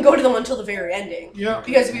 we didn't even go to them until the very ending, Yeah.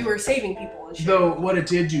 because we were saving people and shit. Though, what it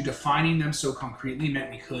did do, defining them so concretely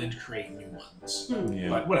meant we could create new ones. Yeah.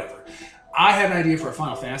 But whatever. I had an idea for a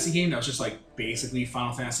Final Fantasy game that was just like basically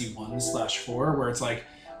Final Fantasy 1/4, where it's like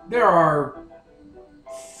there are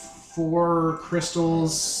 4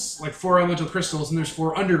 crystals, like 4 elemental crystals, and there's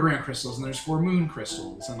 4 underground crystals, and there's 4 moon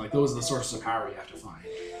crystals, and like those are the sources of power you have to find.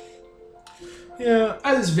 Yeah.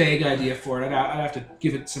 I had this vague idea for it. I'd have to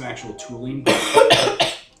give it some actual tooling.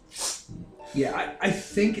 Yeah, I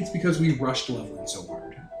think it's because we rushed leveling so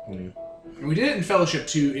hard. Yeah. And we did it in Fellowship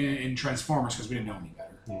too, in Transformers, because we didn't know any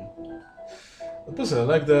better. But listen, I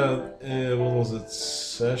like the, what was it,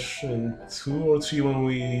 session 2 or 3 when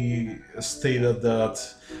we stayed at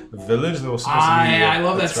that village that was supposed to be I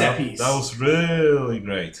love a that set trap. piece. That was really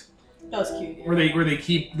great. That was cute. Yeah. Where they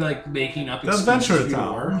keep like making up The excuses Adventure for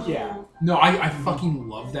Town. war. Yeah. No, I fucking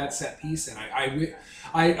love that set piece, and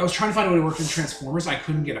I was trying to find a way to work in Transformers. I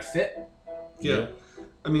couldn't get a fit. Yeah.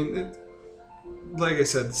 I mean, like I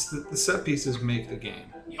said, the set pieces make the game.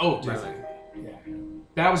 Oh, definitely. Yeah.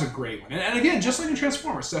 That was a great one. And again, just like in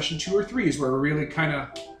Transformers, session 2 or 3 is where we really kind of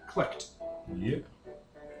clicked. Yep.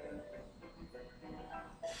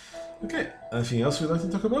 Okay, anything else we'd like to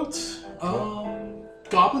talk about?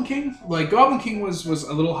 Goblin King? Like, Goblin King was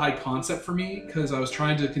a little high concept for me, because I was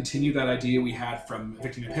trying to continue that idea we had from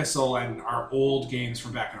Victim Epistle and our old games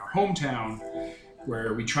from back in our hometown,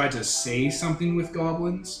 where we tried to say something with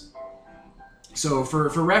goblins. So, for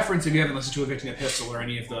reference, if you haven't listened to a Victim Epistle or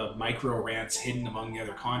any of the micro rants hidden among the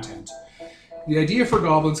other content, the idea for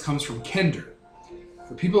goblins comes from Kender.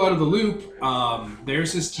 For people out of the loop,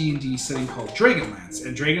 there's this D&D setting called Dragonlance,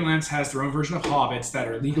 and Dragonlance has their own version of hobbits that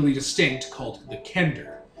are legally distinct called the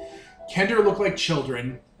Kender. Kender look like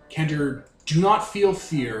children. Kender do not feel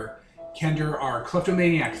fear. Kender are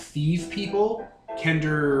kleptomaniac thief people.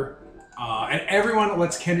 Kender, and everyone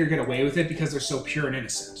lets Kender get away with it because they're so pure and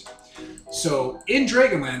innocent. So in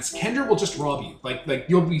Dragonlance, Kender will just rob you. Like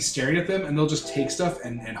you'll be staring at them and they'll just take stuff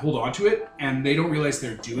and hold on to it, and they don't realize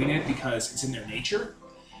they're doing it because it's in their nature.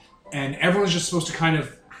 And everyone's just supposed to kind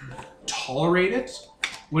of tolerate it,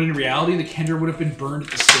 when in reality the Kender would have been burned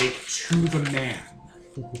at the stake to the man.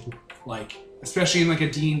 Like, especially in like a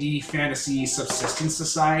D&D fantasy subsistence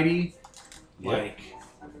society, Yeah. like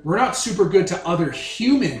we're not super good to other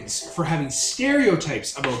humans for having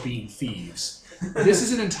stereotypes about being thieves. This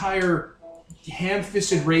is an entire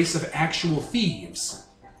ham-fisted race of actual thieves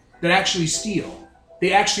that actually steal.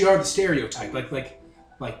 They actually are the stereotype.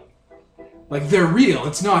 Like they're real.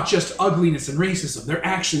 It's not just ugliness and racism. They're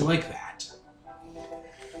actually like that.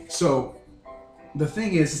 So the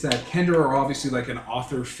thing is that Kender are obviously like an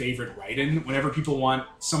author favorite write-in. Whenever people want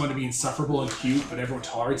someone to be insufferable and cute, but everyone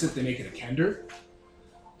tolerates it, they make it a Kender.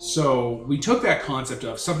 So we took that concept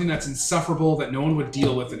of something that's insufferable that no one would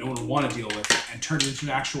deal with, that no one would want to deal with, and turned it into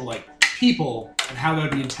an actual like people and how that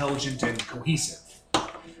would be intelligent and cohesive.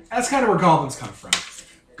 That's kind of where goblins come from.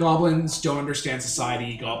 Goblins don't understand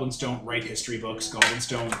society. Goblins don't write history books. Goblins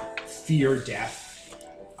don't fear death.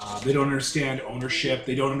 They don't understand ownership.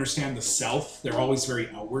 They don't understand the self. They're always very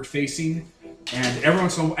outward-facing, and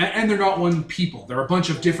everyone's and they're not one people. They're a bunch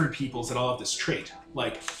of different peoples that all have this trait.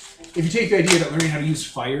 Like, if you take the idea that learning how to use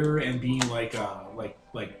fire and being like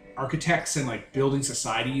architects and like building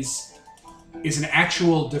societies is an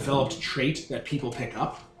actual developed trait that people pick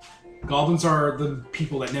up. Goblins are the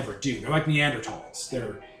people that never do. They're like Neanderthals.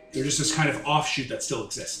 They're just this kind of offshoot that still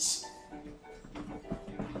exists.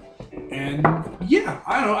 And yeah,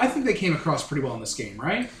 I don't know. I think they came across pretty well in this game,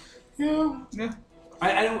 right? Yeah.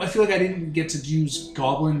 I feel like I didn't get to use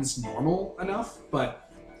goblins normal enough,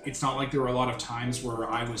 but it's not like there were a lot of times where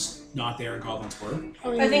I was not there and goblins were.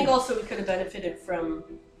 I think also we could have benefited from,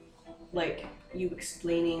 like, you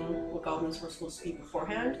explaining what goblins were supposed to be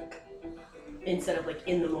beforehand, instead of like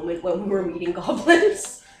in the moment when we were meeting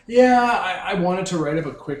goblins. Yeah, I wanted to write up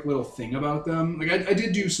a quick little thing about them. Like, I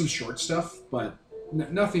did do some short stuff, but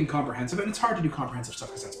nothing comprehensive. And it's hard to do comprehensive stuff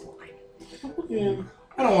because that's boring. Yeah.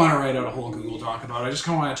 I don't want to write out a whole Google Doc about it. I just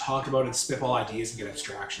kind of want to talk about it, spitball ideas, and get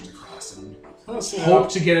abstractions across, and hope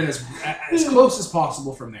to get it as close as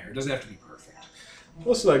possible from there. It doesn't have to be perfect.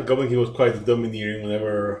 Also, like, Goblin King was quite domineering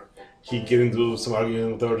whenever he get into some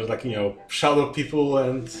argument, they were just like, shout at people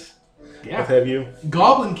and what have you.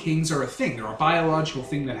 Goblin kings are a thing. They're a biological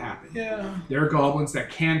thing that happen. Yeah. They're goblins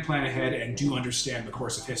that can plan ahead and do understand the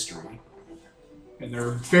course of history. And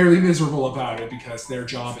they're fairly miserable about it because their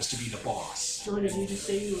job is to be the boss. So did you just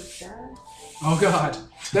say you were sad? Oh god.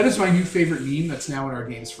 That is my new favorite meme that's now in our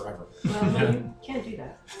games forever. Well, no, you can't do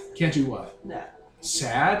that. Can't do what? That.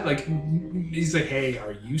 Sad? Like, he's like, hey,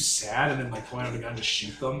 are you sad? And then like point out a gun to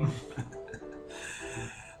shoot them.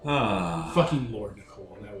 Fucking Lord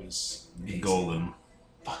Nicole. That was amazing. Golden.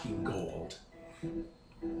 Fucking gold.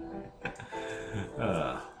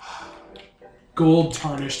 Gold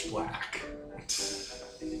tarnished black.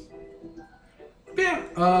 But yeah,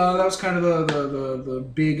 that was kind of the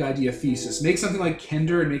big idea thesis. Make something like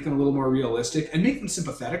Kender and make them a little more realistic, and make them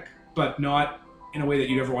sympathetic, but not in a way that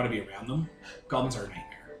you'd ever want to be around them. Goblins are a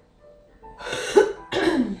nightmare.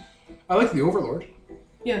 I like the Overlord.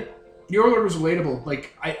 Yeah. The Overlord was relatable.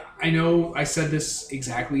 Like, I know I said this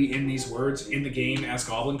exactly in these words in the game as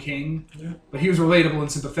Goblin King, but he was relatable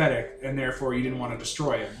and sympathetic, and therefore you didn't want to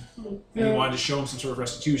destroy him. And you wanted to show him some sort of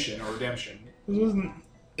restitution or redemption. It wasn't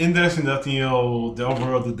interesting that, the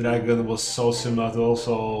Overlord, the dragon, was so similar to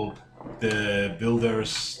also the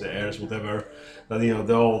builders, the heirs, whatever, that,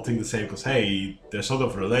 they all think the same because, hey, they're sort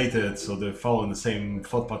of related, so they're following the same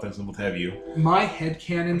thought patterns and what have you. My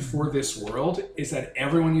headcanon for this world is that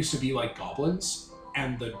everyone used to be like goblins,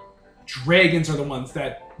 and the dragons are the ones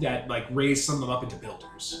that like raise some of them up into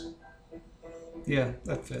builders. Yeah,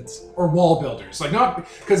 that fits. Or wall builders. Like, not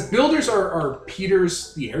because builders are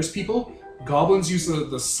Peter's, the heirs people. Goblins use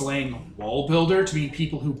the slang wall builder to mean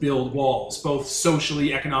people who build walls, both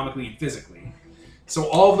socially, economically, and physically. So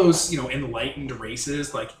all of those, enlightened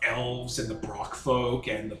races like elves and the Brock folk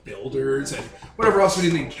and the builders and whatever else we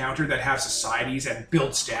didn't encounter that have societies and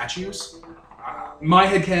build statues, my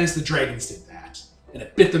headcanon is the dragons did that, and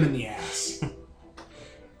it bit them in the ass.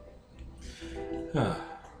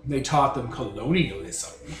 They taught them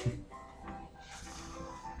colonialism.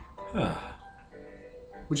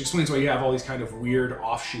 Which explains why you have all these kind of weird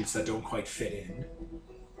offshoots that don't quite fit in.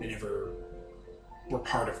 They never were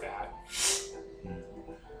part of that.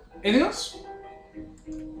 Anything else?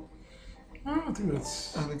 I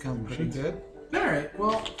think I'm pretty good. Alright,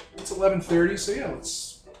 well, it's 11:30, so yeah,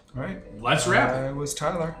 All right. let's wrap it. I was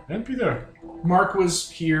Tyler. And Peter. Mark was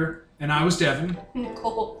here, and I was Devin,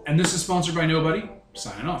 Nicole. and this is sponsored by Nobody.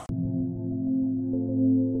 Signing off.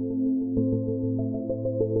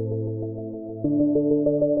 Thank you.